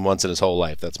costume once in his whole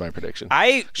life. That's my prediction.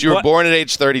 You were born at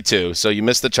age 32, so you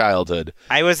missed the childhood.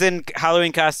 I was in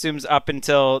Halloween costumes up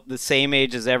until the same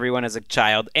age as everyone as a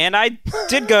child, and I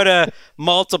did go to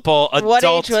multiple adult. What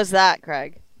age was that,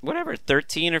 Craig? Whatever,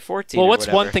 13 or 14. Well, or what's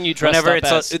whatever. one thing you dressed up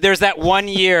as? There's that one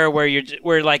year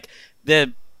where like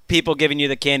the people giving you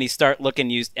the candy start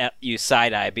looking at you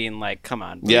side eye, being like, "Come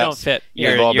on, you don't fit.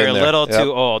 You're a little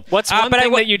too old." What's one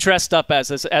thing that you dressed up as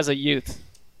a youth?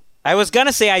 I was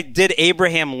gonna say I did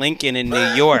Abraham Lincoln in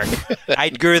New York. I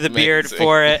grew the beard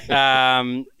for it.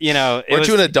 Weren't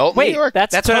you an adult in New York?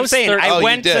 That's what I'm saying. I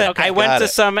went to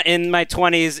some in my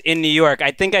 20s in New York.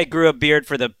 I think I grew a beard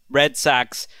for the Red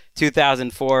Sox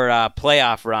 2004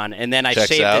 playoff run, and then I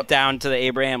shaved it down to the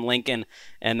Abraham Lincoln,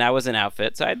 and that was an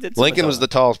outfit. So I did. Lincoln was the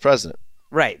tallest president.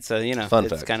 Right. So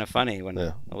it's kind of funny when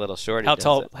a little shorty. How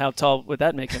tall would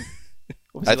that make him?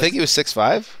 I think he was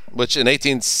 6'5", which in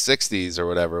 1860s or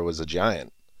whatever was a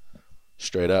giant.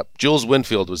 Straight up. Jules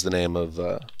Winfield was the name of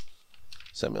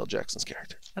Samuel Jackson's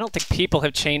character. I don't think people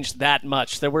have changed that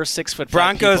much. There were 6'5"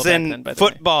 Broncos people and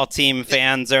football team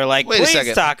fans are like,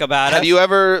 please talk about it. Have you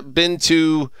ever been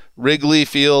to Wrigley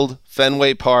Field,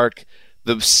 Fenway Park?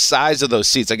 The size of those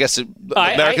seats, I guess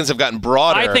Americans have gotten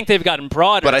broader. I think they've gotten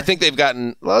broader. But I think they've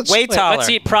gotten way taller. Let's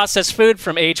eat processed food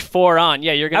from age 4 on.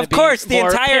 Yeah, you're going to be more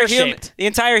the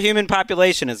entire human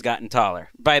population has gotten taller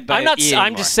by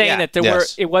I'm just saying that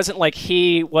it wasn't like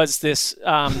he was this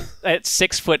at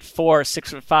 6'4",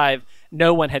 6'5".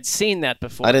 No one had seen that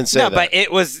before. I didn't say that. No, but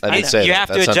it was. You have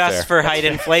to adjust for height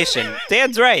inflation.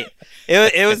 Dan's right.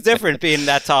 It was different being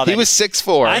that tall. He was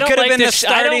 6'4". I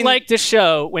don't like the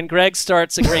show when Greg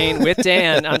starts agreeing with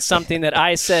Dan on something that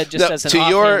I said just as an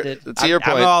offhanded. To your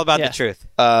point, I'm all about the truth.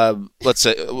 Let's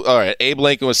say, all right, Abe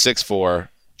Lincoln was 6'4".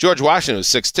 George Washington was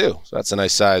 6'2", so that's a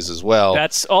nice size as well.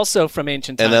 That's also from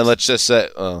ancient times. And then let's just say,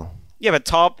 yeah, but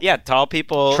tall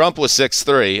people. Trump was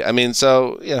 6'3". I mean,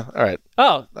 so yeah, all right.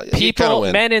 Oh,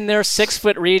 men in their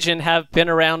 6-foot region have been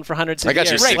around for hundreds of years. I got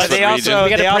your 6-foot they also,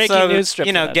 region. They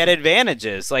also, get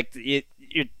advantages. Like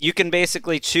you can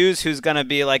basically choose who's going to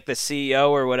be like the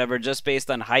CEO or whatever just based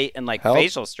on height and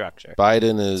facial structure.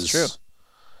 Biden is true.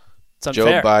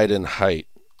 Joe Biden height.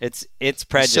 It's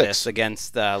prejudice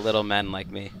against little men like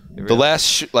me. Really. The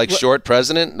last short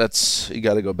president. You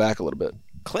got to go back a little bit.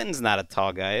 Clinton's not a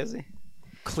tall guy, is he?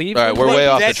 Cleveland. All right, we're way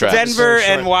off the track. Denver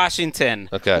and Washington.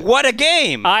 Okay. What a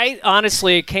game! I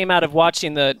honestly came out of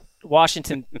watching the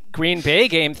Washington Green Bay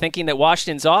game thinking that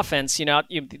Washington's offense,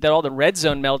 that all the red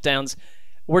zone meltdowns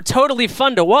were totally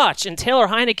fun to watch. And Taylor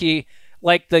Heineke,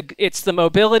 it's the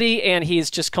mobility, and he's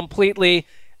just completely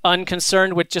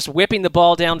unconcerned with just whipping the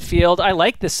ball downfield. I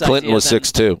like this idea. Clinton was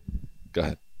 6'2". Go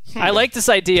ahead. I like this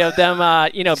idea of them,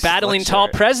 battling tall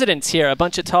presidents here, a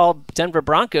bunch of tall Denver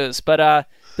Broncos. But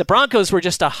the Broncos were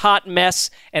just a hot mess,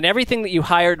 and everything that you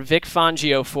hired Vic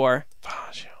Fangio for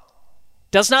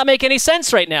does not make any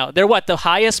sense right now. They're the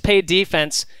highest paid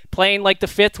defense, playing like the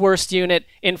 5th worst unit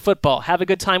in football. Have a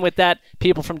good time with that,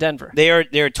 people from Denver. They're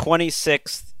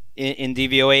 26th in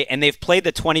DVOA, and they've played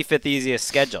the 25th easiest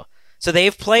schedule. So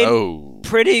they've played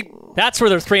pretty. That's where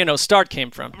their 3-0 start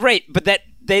came from. Right, but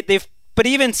But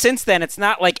even since then, it's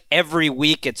not like every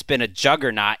week it's been a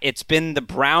juggernaut. It's been the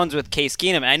Browns with Case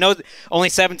Keenum. And I know only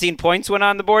 17 points went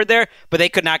on the board there, but they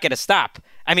could not get a stop.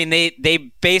 I mean,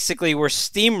 they basically were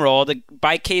steamrolled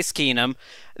by Case Keenum.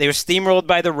 They were steamrolled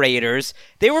by the Raiders.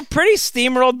 They were pretty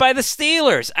steamrolled by the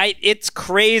Steelers. It's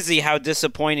crazy how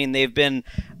disappointing they've been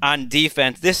on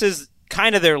defense. This is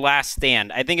kind of their last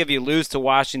stand. I think if you lose to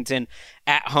Washington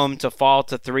at home to fall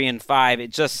to 3-5,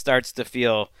 it just starts to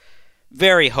feel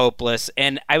very hopeless.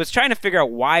 And I was trying to figure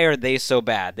out, why are they so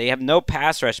bad? They have no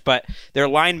pass rush, but their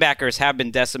linebackers have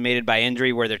been decimated by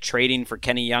injury, where they're trading for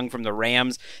Kenny Young from the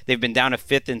Rams. They've been down to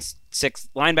 5th and 6th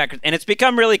linebackers. And it's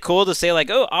become really cool to say,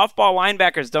 off-ball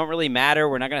linebackers don't really matter.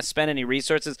 We're not going to spend any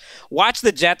resources. Watch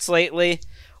the Jets lately.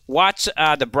 Watch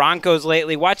the Broncos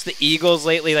lately. Watch the Eagles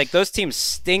lately. Those teams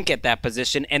stink at that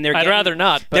position, and I'd rather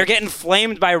not. But they're getting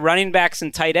flamed by running backs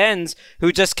and tight ends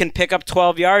who just can pick up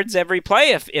 12 yards every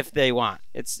play if they want.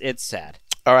 It's sad.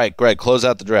 All right, Greg, close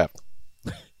out the draft.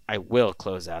 I will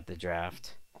close out the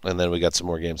draft. And then we got some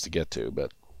more games to get to,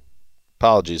 but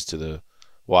apologies to the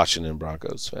Washington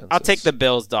Broncos fans. I'll take the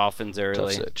Bills Dolphins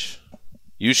early.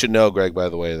 You should know, Greg, by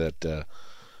the way, that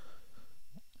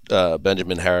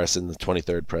Benjamin Harrison, the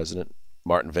 23rd president,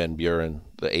 Martin Van Buren,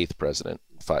 the 8th president,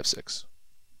 5'6".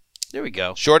 There we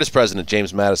go. Shortest president,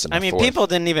 James Madison. I mean, 4th, people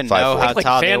didn't even know how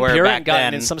tall they were Van back Buren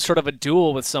then. in some sort of a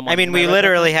duel with someone. I mean, we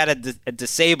literally had a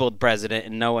disabled president,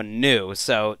 and no one knew.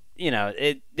 So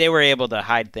they were able to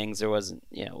hide things. There wasn't,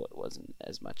 it wasn't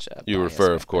as much. You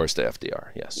refer, of course, to FDR.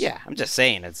 Yes. Yeah, I'm just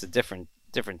saying it's a different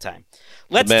time.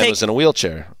 The man was in a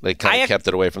wheelchair. They kind of kept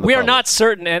it away from the We public. are not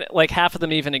certain, and half of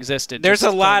them even existed. There's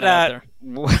a lot of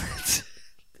what?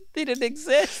 They didn't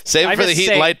exist. Save it for the Heat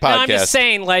and Light podcast. No, I'm just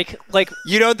saying,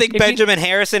 you don't think Benjamin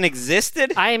Harrison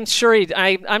existed? I am sure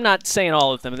I'm not saying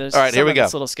all of them. There's all right, here we go.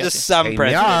 Just some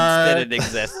presidents didn't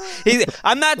exist.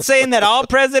 I'm not saying that all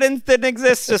presidents didn't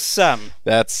exist. Just some.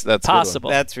 That's possible.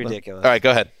 That's ridiculous. All right,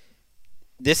 go ahead.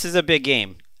 This is a big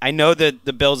game. I know that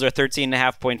the Bills are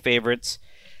 13.5-point favorites.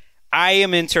 I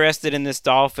am interested in this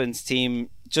Dolphins team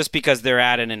just because they're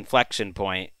at an inflection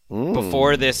point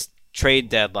before this trade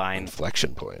deadline.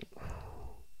 Inflection point.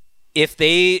 If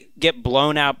they get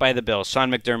blown out by the Bills,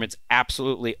 Sean McDermott's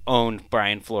absolutely owned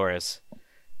Brian Flores.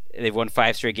 They've won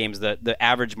 5 straight games. The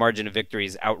average margin of victory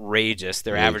is outrageous.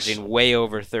 They're averaging way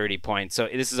over 30 points. So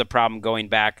this is a problem going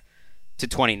back to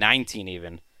 2019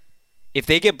 even. If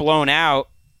they get blown out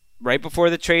right before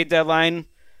the trade deadline,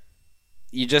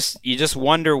 you just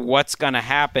wonder what's going to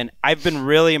happen. I've been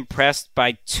really impressed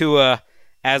by Tua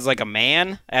as a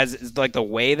man, as the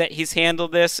way that he's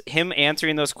handled this. Him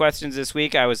answering those questions this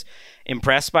week, I was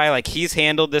impressed by. He's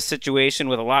handled this situation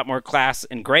with a lot more class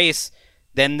and grace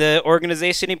than the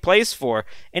organization he plays for,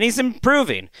 and he's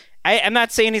improving. I'm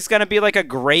not saying he's going to be a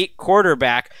great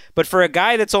quarterback, but for a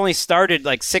guy that's only started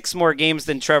 6 more games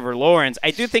than Trevor Lawrence,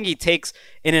 I do think he takes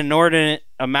an inordinate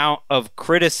amount of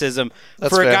criticism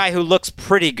for a guy who looks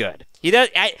pretty good.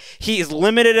 He is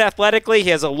limited athletically.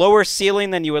 He has a lower ceiling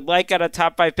than you would like at a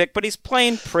top 5 pick, but he's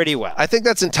playing pretty well. I think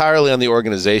that's entirely on the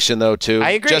organization, though, too.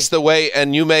 I agree. Just the way,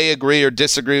 and you may agree or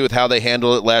disagree with how they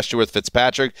handled it last year with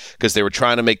Fitzpatrick because they were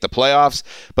trying to make the playoffs,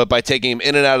 but by taking him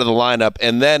in and out of the lineup,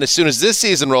 and then as soon as this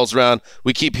season rolls around,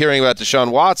 we keep hearing about Deshaun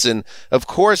Watson. Of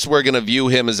course, we're going to view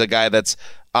him as a guy that's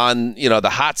on the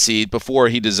hot seat before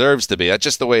he deserves to be. That's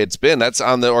just the way it's been. That's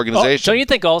on the organization. Don't you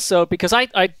think also, because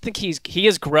I think he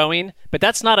is growing, but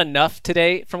that's not enough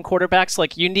today from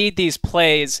quarterbacks. You need these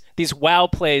plays, these wow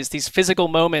plays, these physical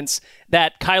moments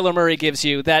that Kyler Murray gives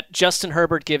you, that Justin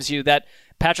Herbert gives you, that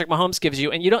Patrick Mahomes gives you,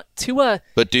 and you don't.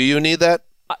 But do you need that?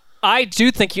 I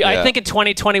do think you. Yeah. I think in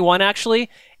 2021 actually.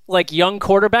 Young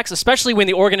quarterbacks, especially when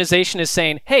the organization is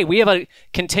saying, hey, we have a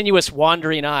continuous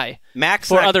wandering eye Mac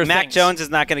for other things. Mac Jones is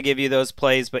not going to give you those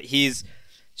plays, but he's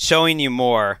showing you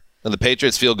more And the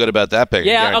Patriots feel good about that pick.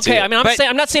 Yeah, okay. I mean,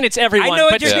 I'm not saying it's everyone,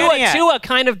 but Tua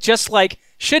kind of just like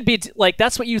should be like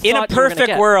that's what you thought. In a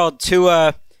perfect world,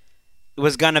 Tua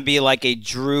was going to be like a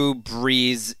Drew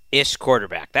Brees-ish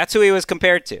quarterback. That's who he was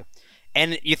compared to.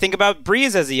 And you think about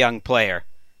Brees as a young player,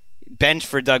 bench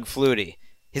for Doug Flutie.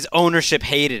 His ownership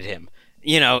hated him.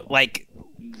 Like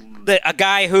a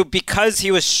guy who, because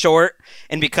he was short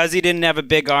and because he didn't have a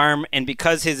big arm and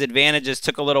because his advantages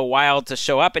took a little while to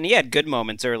show up, and he had good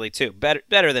moments early too,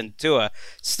 better than Tua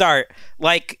start,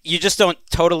 like you just don't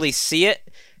totally see it.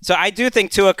 So I do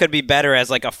think Tua could be better as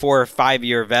like a 4 or 5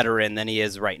 year veteran than he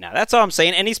is right now. That's all I'm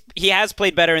saying. And he has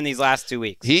played better in these last 2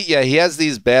 weeks. He has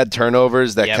these bad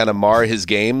turnovers that kind of mar his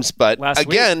games. But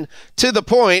again, to the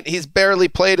point, he's barely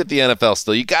played at the NFL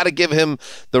still. You got to give him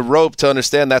the rope to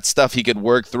understand that stuff he could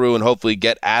work through and hopefully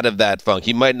get out of that funk.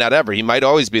 He might not ever. He might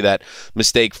always be that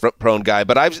mistake-prone guy.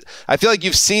 But I feel like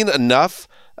you've seen enough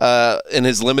in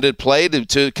his limited play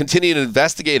to continue to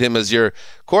investigate him as your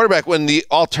quarterback, when the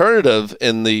alternative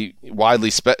in the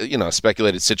widely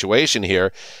speculated situation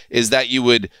here is that you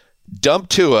would dump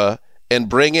Tua and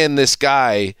bring in this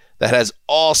guy that has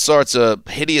all sorts of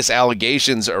hideous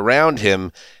allegations around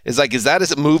him. Is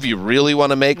that a move you really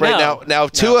want to make right now? Now,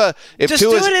 Tua, if just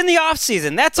do it in the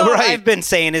offseason. That's all I've been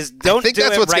saying is don't do it. I think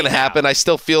that's what's going to happen. I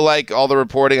still feel like all the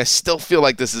reporting, I still feel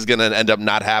like this is going to end up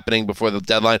not happening before the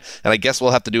deadline. And I guess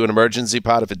we'll have to do an emergency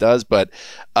pod if it does, but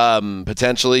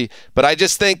potentially. But I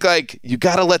just think like you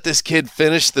got to let this kid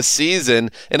finish the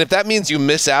season. And if that means you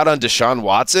miss out on Deshaun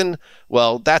Watson,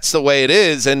 well, that's the way it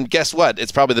is. And guess what?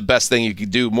 It's probably the best thing you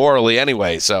could do morally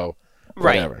anyway. So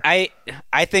whatever. Right.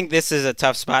 I think this is a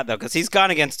tough spot, though, because he's gone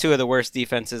against two of the worst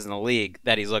defenses in the league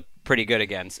that he's looked pretty good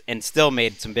against and still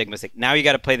made some big mistakes. Now you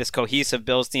got to play this cohesive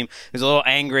Bills team who's a little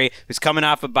angry, who's coming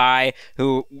off a bye,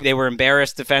 who they were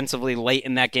embarrassed defensively late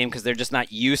in that game because they're just not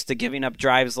used to giving up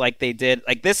drives like they did.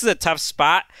 Like, this is a tough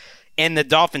spot, and the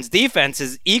Dolphins' defense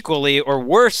is equally or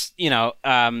worse,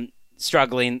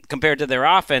 struggling compared to their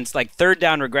offense. Like, third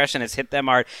down regression has hit them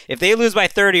hard. If they lose by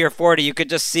 30 or 40, you could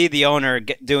just see the owner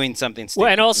doing something stupid.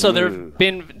 Well, and also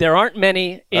there aren't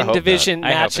many in division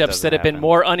matchups that have been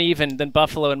more uneven than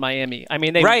Buffalo and Miami. I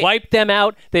mean, they wiped them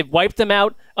out. They've wiped them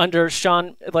out under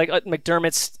Sean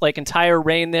McDermott's entire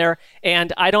reign there.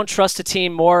 And I don't trust a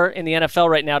team more in the NFL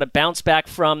right now to bounce back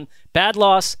from bad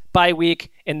loss, bye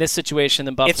week in this situation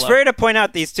than Buffalo. It's fair to point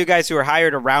out these two guys who were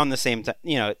hired around the same time.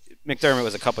 McDermott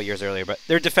was a couple years earlier, but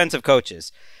they're defensive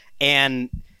coaches.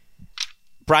 And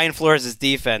Brian Flores'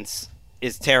 defense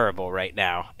is terrible right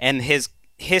now. And his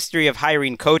history of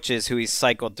hiring coaches who he's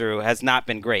cycled through has not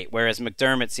been great, whereas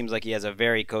McDermott seems like he has a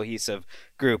very cohesive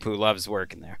group who loves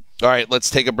working there. All right, let's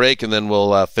take a break, and then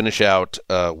we'll finish out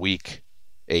Week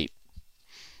 8.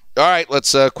 All right,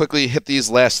 let's quickly hit these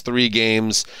last 3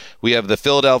 games. We have the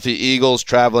Philadelphia Eagles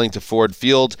traveling to Ford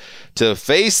Field to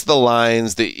face the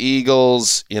Lions. The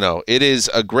Eagles, it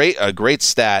is a great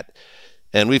stat,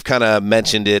 and we've kind of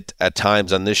mentioned it at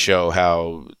times on this show,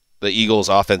 how the Eagles'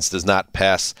 offense does not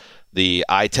pass the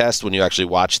eye test when you actually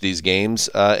watch these games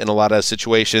in a lot of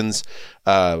situations.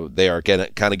 They are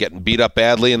getting beat up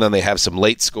badly, and then they have some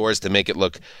late scores to make it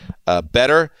look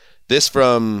better. This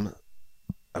from...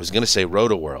 I was going to say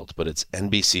Roto-World, but it's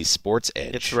NBC Sports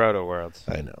Edge. It's Roto-World.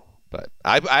 I know. But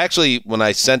I actually, when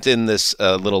I sent in this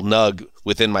little nug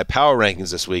within my power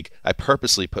rankings this week, I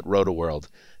purposely put Roto-World.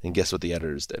 And guess what the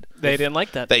editors did? They didn't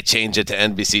like that. They changed it to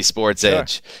NBC Sports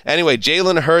Edge. Anyway,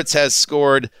 Jalen Hurts has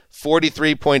scored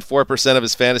 43.4% of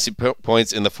his fantasy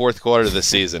points in the fourth quarter of the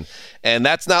season. And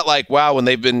that's not like, wow, when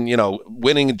they've been,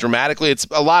 winning dramatically.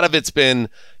 A lot of it's been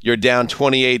you're down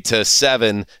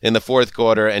 28-7 in the fourth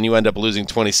quarter and you end up losing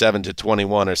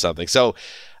 27-21 or something. So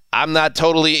I'm not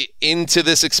totally into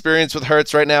this experience with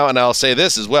Hurts right now, and I'll say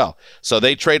this as well. So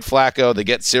they trade Flacco, they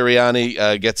get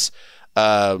Sirianni, gets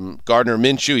Gardner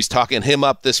Minshew. He's talking him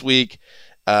up this week,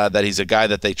 that he's a guy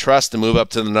that they trust to move up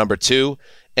to the number 2.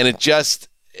 And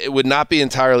it would not be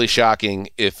entirely shocking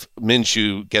if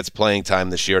Minshew gets playing time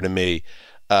this year to me,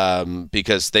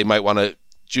 because they might want to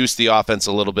juice the offense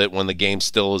a little bit when the game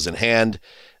still is in hand.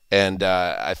 And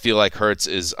I feel like Hurts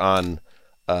is on,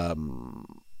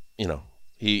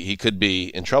 he could be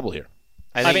in trouble here.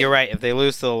 I think you're right. If they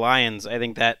lose to the Lions, I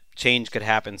think that change could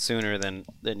happen sooner than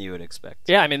you would expect.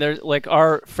 Yeah, I mean, there's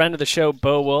our friend of the show,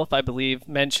 Bo Wolf, I believe,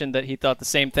 mentioned that he thought the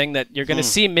same thing, that you're going to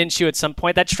see Minshew at some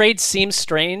point. That trade seems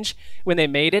strange when they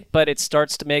made it, but it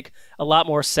starts to make a lot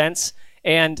more sense.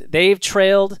 And they've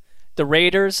trailed the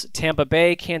Raiders, Tampa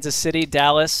Bay, Kansas City,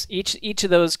 Dallas, each of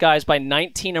those guys by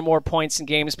 19 or more points in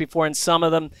games before, and some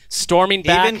of them storming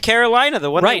back. Even Carolina,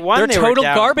 the one they won, they're they total were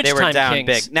down, garbage they were time down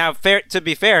kings. big. Now, to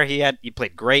be fair, he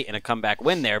played great in a comeback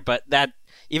win there, but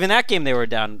even that game they were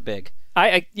down big.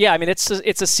 I mean, it's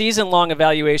a season-long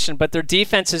evaluation, but their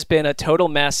defense has been a total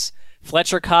mess.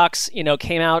 Fletcher Cox,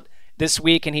 came out this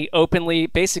week and he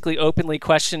basically openly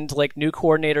questioned like new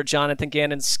coordinator Jonathan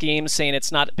Gannon's scheme, saying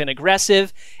it's not been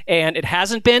aggressive, and it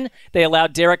hasn't been. They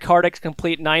allowed Derek Carr to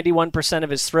complete 91%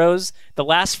 of his throws. The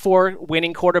last 4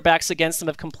 winning quarterbacks against them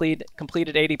have completed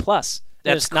 80+.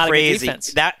 That's not crazy. A good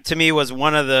defense. That to me was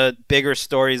one of the bigger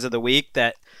stories of the week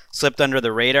that slipped under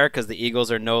the radar because the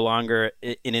Eagles are no longer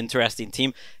an interesting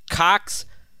team.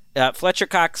 Fletcher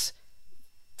Cox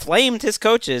flamed his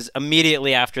coaches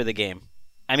immediately after the game.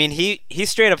 I mean, he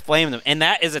straight up flamed them. And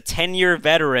that is a 10-year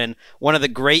veteran, one of the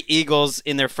great Eagles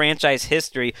in their franchise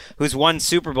history, who's won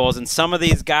Super Bowls. And some of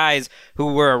these guys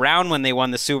who were around when they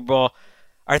won the Super Bowl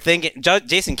are thinking,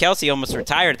 Jason Kelce almost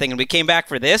retired, thinking, we came back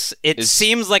for this? It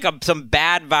seems like some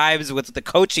bad vibes with the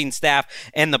coaching staff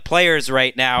and the players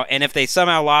right now. And if they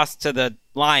somehow lost to the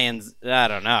Lions, I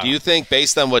don't know. Do you think,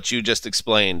 based on what you just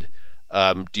explained,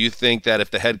 do you think that if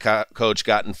the head coach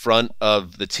got in front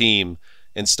of the team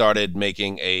and started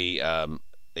making a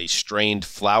strained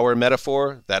flower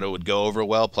metaphor, that it would go over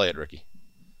well? Play it, Ricky.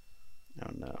 I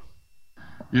don't know.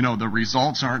 The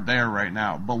results aren't there right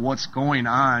now, but what's going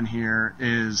on here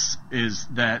is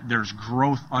that there's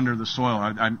growth under the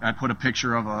soil. I put a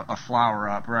picture of a flower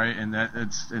up, right, and that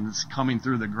it's coming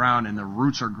through the ground, and the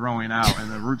roots are growing out,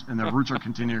 and the roots are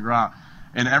continuing to grow out.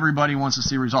 And everybody wants to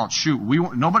see results. Shoot,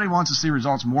 nobody wants to see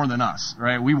results more than us,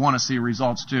 right? We want to see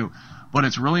results too. But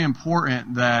it's really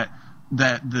important that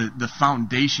the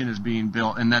foundation is being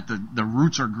built and that the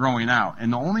roots are growing out.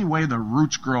 And the only way the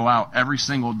roots grow out every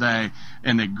single day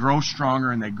and they grow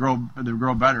stronger and they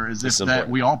grow better is if that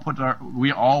we all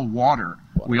water,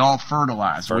 we all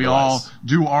fertilize, we all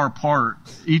do our part.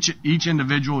 Each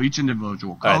individual coach,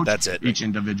 right, that's it. Each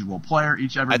individual player,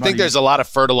 everybody. I think there's a lot of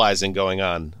fertilizing going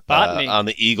on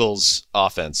the Eagles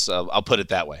offense. I'll put it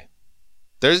that way.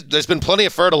 There's been plenty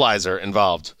of fertilizer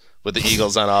involved with the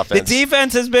Eagles on offense. The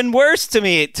defense has been worse to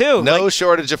me too. No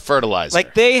shortage of fertilizer.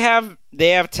 Like they have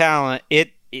talent.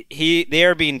 They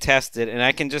are being tested, and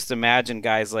I can just imagine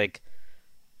guys like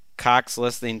Cox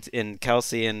listening and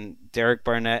Kelce and Derek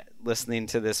Barnett listening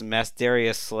to this mess.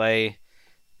 Darius Slay.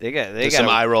 They got some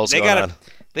eye rolls going on.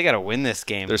 They got to win this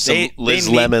game. There's some Liz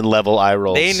Lemon level eye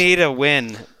rolls. They need a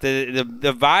win.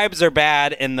 The vibes are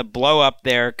bad, and the blow up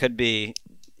there could be.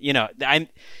 They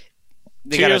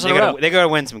got to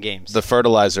win some games. The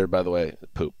fertilizer, by the way,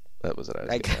 poop. That was it.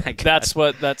 I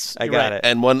got it.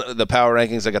 And the power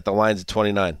rankings, I got the Lions at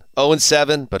 29.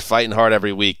 0-7, but fighting hard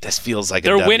every week. This feels like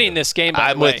they're winning this game.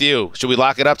 I'm with you. Should we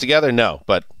lock it up together? No,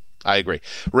 but I agree.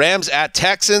 Rams at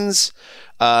Texans.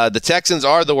 The Texans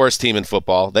are the worst team in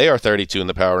football. They are 32 in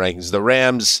the power rankings. The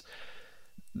Rams.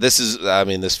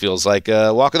 This feels like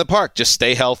a walk in the park. Just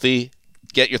stay healthy,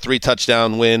 get your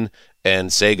 3-touchdown win,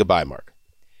 and say goodbye, Mark.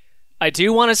 I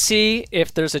do want to see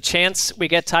if there's a chance we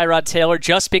get Tyrod Taylor,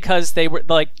 just because they were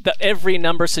every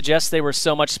number suggests they were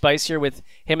so much spicier with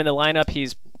him in the lineup.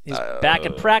 He's back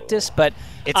in practice, but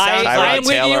it sounds Tyrod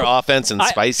Taylor offense and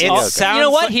spicy.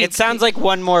 It sounds like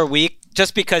one more week,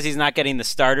 just because he's not getting the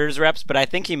starters reps. But I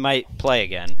think he might play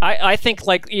again. I think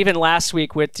even last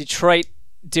week with Detroit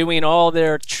doing all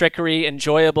their trickery,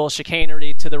 enjoyable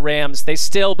chicanery to the Rams, they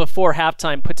still, before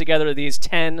halftime, put together these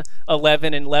 10,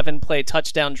 11, and 11-play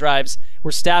touchdown drives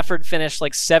where Stafford finished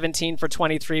 17 for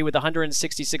 23 with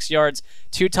 166 yards,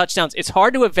 2 touchdowns. It's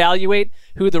hard to evaluate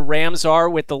who the Rams are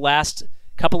with the last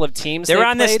couple of teams they're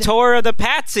on played. This tour of the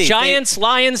Patsy. Giants,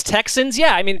 Lions, Texans.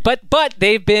 Yeah, but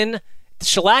they've been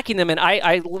shellacking them, and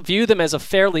I view them as a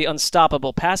fairly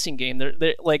unstoppable passing game.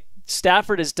 They're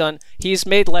Stafford he's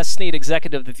made Les Snead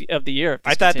executive of the year.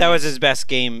 I thought that was his best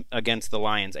game against the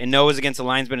Lions. I know it was against the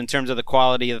Lions, but in terms of the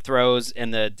quality of the throws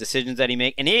and the decisions that he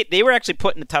made, and they were actually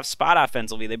put in a tough spot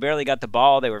offensively. They barely got the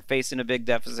ball. They were facing a big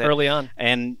deficit early on.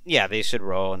 And yeah, they should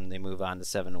roll, and they move on to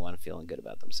 7-1 feeling good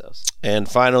about themselves. And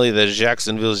finally, the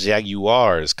Jacksonville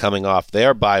Jaguars coming off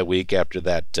their bye week after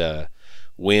that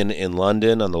win in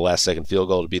London on the last-second field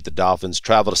goal to beat the Dolphins,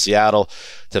 travel to Seattle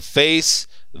to face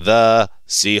the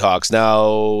Seahawks.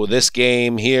 Now, this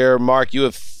game here, Mark, you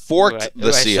have forked the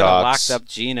Seahawks. I locked up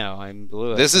Geno. I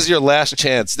blew it. This is your last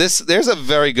chance. There's a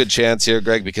very good chance here,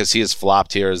 Greg, because he has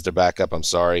flopped here as their backup. I'm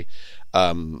sorry.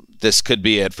 This could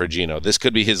be it for Geno. This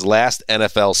could be his last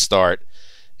NFL start.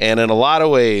 And in a lot of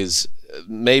ways,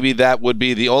 maybe that would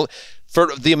be the only...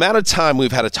 For the amount of time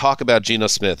we've had to talk about Geno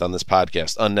Smith on this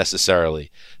podcast unnecessarily,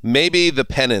 maybe the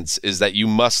penance is that you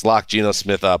must lock Geno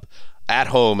Smith up at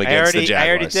home against the Jaguars. I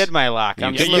already did my lock.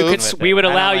 We would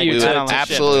allow you to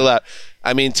absolutely allow.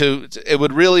 I mean, it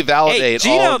would really validate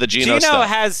all of the Geno stuff.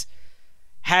 Geno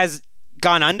has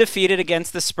gone undefeated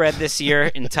against the spread this year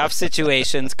in tough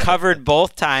situations. Covered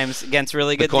both times against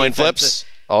really good coin defenses. Flips.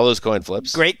 All those coin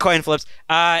flips. Great coin flips.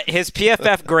 His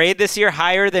PFF grade this year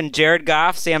higher than Jared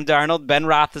Goff, Sam Darnold, Ben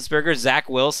Roethlisberger, Zach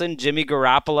Wilson, Jimmy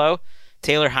Garoppolo,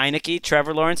 Taylor Heineke,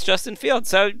 Trevor Lawrence, Justin Fields.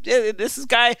 So this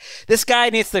guy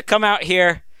needs to come out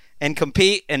here and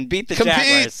compete and beat the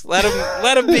Jaguars. Let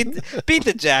him beat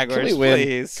the Jaguars,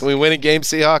 please. Can we win a game,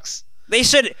 Seahawks? They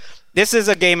should. This is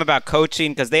a game about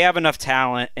coaching because they have enough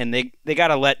talent and they got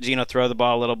to let Geno throw the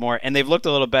ball a little more. And they've looked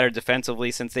a little better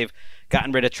defensively since they've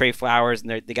gotten rid of Trey Flowers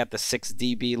and they got the 6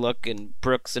 DB look and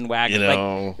Brooks and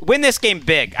Wagner. Win this game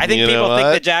big. I think people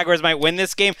think the Jaguars might win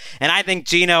this game, and I think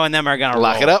Geno and them are going to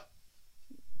lock it up.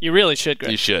 You really should,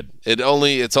 Greg. You should.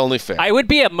 It's only fair. I would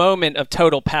be a moment of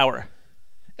total power.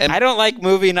 And I don't like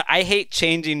moving. I hate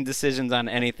changing decisions on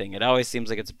anything. It always seems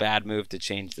like it's a bad move to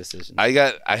change decisions.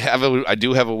 I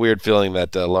do have a weird feeling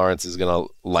that Lawrence is going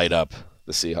to light up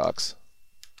the Seahawks.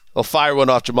 He'll fire one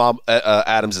off Jamal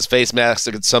Adams' face mask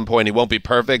at some point. He won't be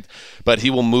perfect, but he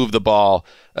will move the ball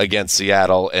against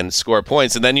Seattle and score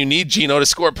points. And then you need Geno to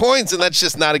score points, and that's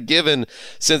just not a given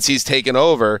since he's taken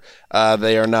over.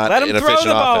 They are not an efficient offense. Let him throw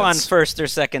the ball on first or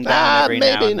second down every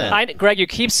now and then. Greg, you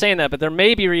keep saying that, but there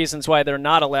may be reasons why they're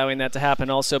not allowing that to happen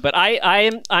also. But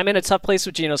I'm in a tough place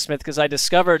with Geno Smith because I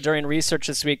discovered during research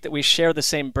this week that we share the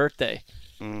same birthday,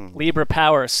 Libra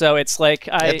Power. So it's like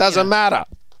it doesn't matter.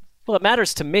 Well, it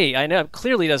matters to me. I know it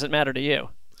clearly doesn't matter to you.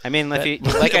 I mean, if you,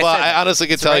 I honestly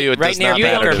can tell you it does not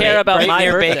matter. You don't care about my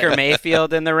near birthday. Baker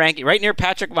Mayfield in the ranking, right near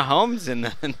Patrick Mahomes in the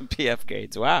PF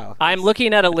grades. Wow. I'm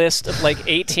looking at a list of like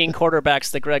 18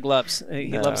 quarterbacks that Greg loves.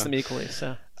 He loves them equally.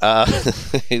 So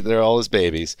they're all his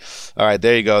babies. All right,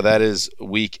 there you go. That is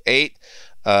Week 8.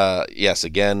 Yes,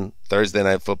 again, Thursday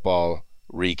Night Football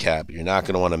recap. You're not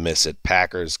going to want to miss it.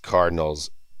 Packers, Cardinals.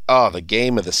 Oh, the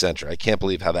game of the century. I can't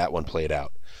believe how that one played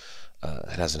out.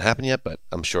 It hasn't happened yet, but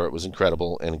I'm sure it was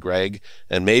incredible. And Greg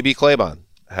and maybe Claybon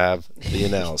have the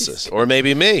analysis. Or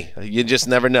maybe me. You just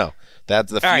never know.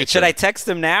 That's the future. All right, should I text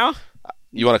him now?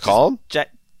 You want to call him? Want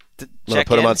to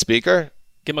put him on speaker?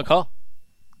 Give him a call.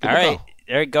 All right.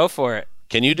 Eric, go for it.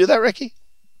 Can you do that, Ricky?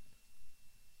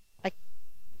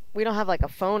 We don't have like a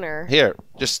phoner. Here,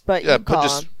 just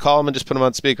call him and just put him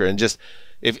on speaker. And just,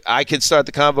 if I could start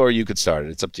the convo or you could start it.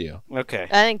 It's up to you. Okay.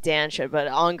 I think Dan should, but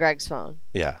on Greg's phone.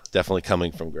 Yeah, definitely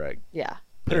coming from Greg. Yeah.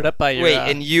 Put it up by your. Wait,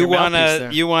 and you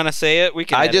wanna say it? We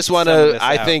can. I just want to.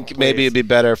 I think maybe it'd be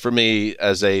better for me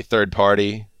as a third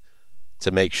party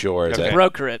to make sure that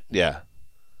broker it. Yeah.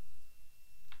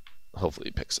 Hopefully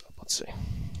he picks up. Let's see.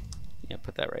 Yeah,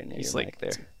 put that right near your mic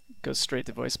there. Goes straight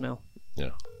to voicemail.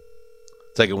 Yeah.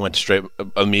 It's like it went straight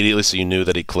immediately, so you knew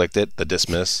that he clicked it. The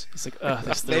dismiss. It's like,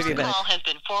 this call has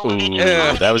been forwarded.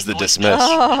 Ooh, that was the dismiss.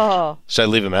 Oh. Should I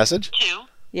leave a message?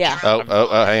 Yeah.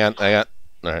 Oh, hang on.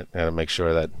 All right, I gotta make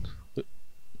sure that.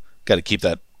 Got to keep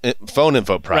that phone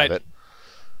info private. Right.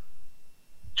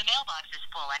 The mailbox is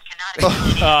full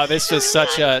and cannot. This was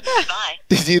such a.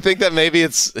 Do you think that maybe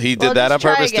he did that on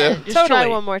purpose too? Just try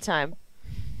one more time.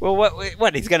 Well,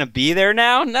 what? He's going to be there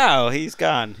now? No, he's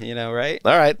gone, right?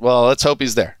 All right. Well, let's hope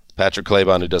he's there. Patrick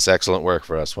Claybon, who does excellent work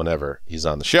for us whenever he's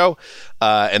on the show.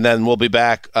 And then we'll be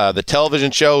back. The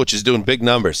television show, which is doing big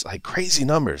numbers, like crazy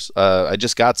numbers. I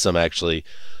just got some, actually,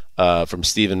 from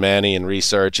Stephen Manny in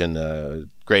research, and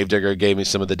Gravedigger gave me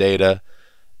some of the data.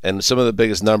 And some of the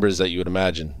biggest numbers that you would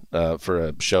imagine for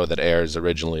a show that airs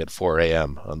originally at 4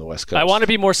 a.m. on the West Coast. I want to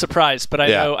be more surprised, but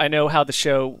I know how the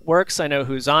show works. I know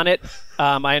who's on it.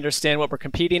 I understand what we're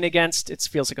competing against. It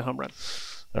feels like a home run.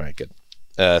 All right, good.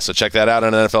 So check that out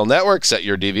on NFL Network. Set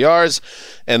your DVRs.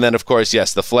 And then, of course,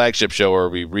 yes, the flagship show where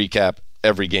we recap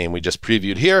every game we just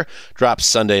previewed here drops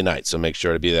Sunday night. So make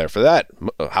sure to be there for that.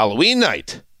 Halloween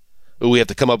night. Ooh, we have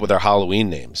to come up with our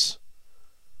Halloween names.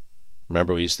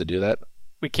 Remember we used to do that?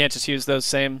 We can't just use those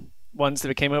same ones that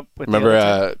we came up with.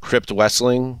 Remember Crypt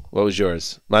Wessling? What was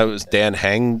yours? Mine was Dan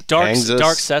Dark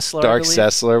Sessler. Dark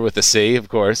Sessler with a C, of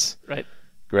course. Right.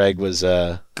 Greg was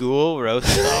Ghoul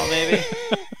Rosenthal, maybe.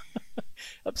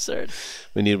 Absurd.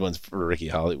 We need ones for Ricky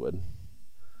Hollywood.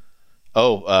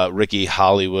 Oh, Ricky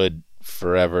Hollywood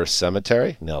Forever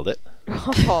Cemetery. Nailed it.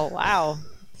 Oh, wow.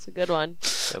 That's a good one.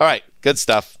 All right. Good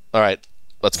stuff. All right.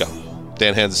 Let's go.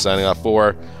 Dan Hanzus signing off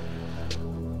for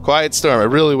Quiet Storm. I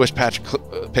really wish Patrick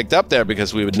picked up there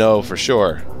because we would know for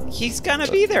sure He's gonna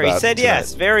be there. He said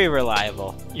yes. Very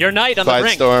reliable. Your night on the Fight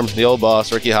ring. Storm, the old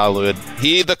boss, Ricky Hollywood.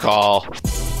 Heed the call.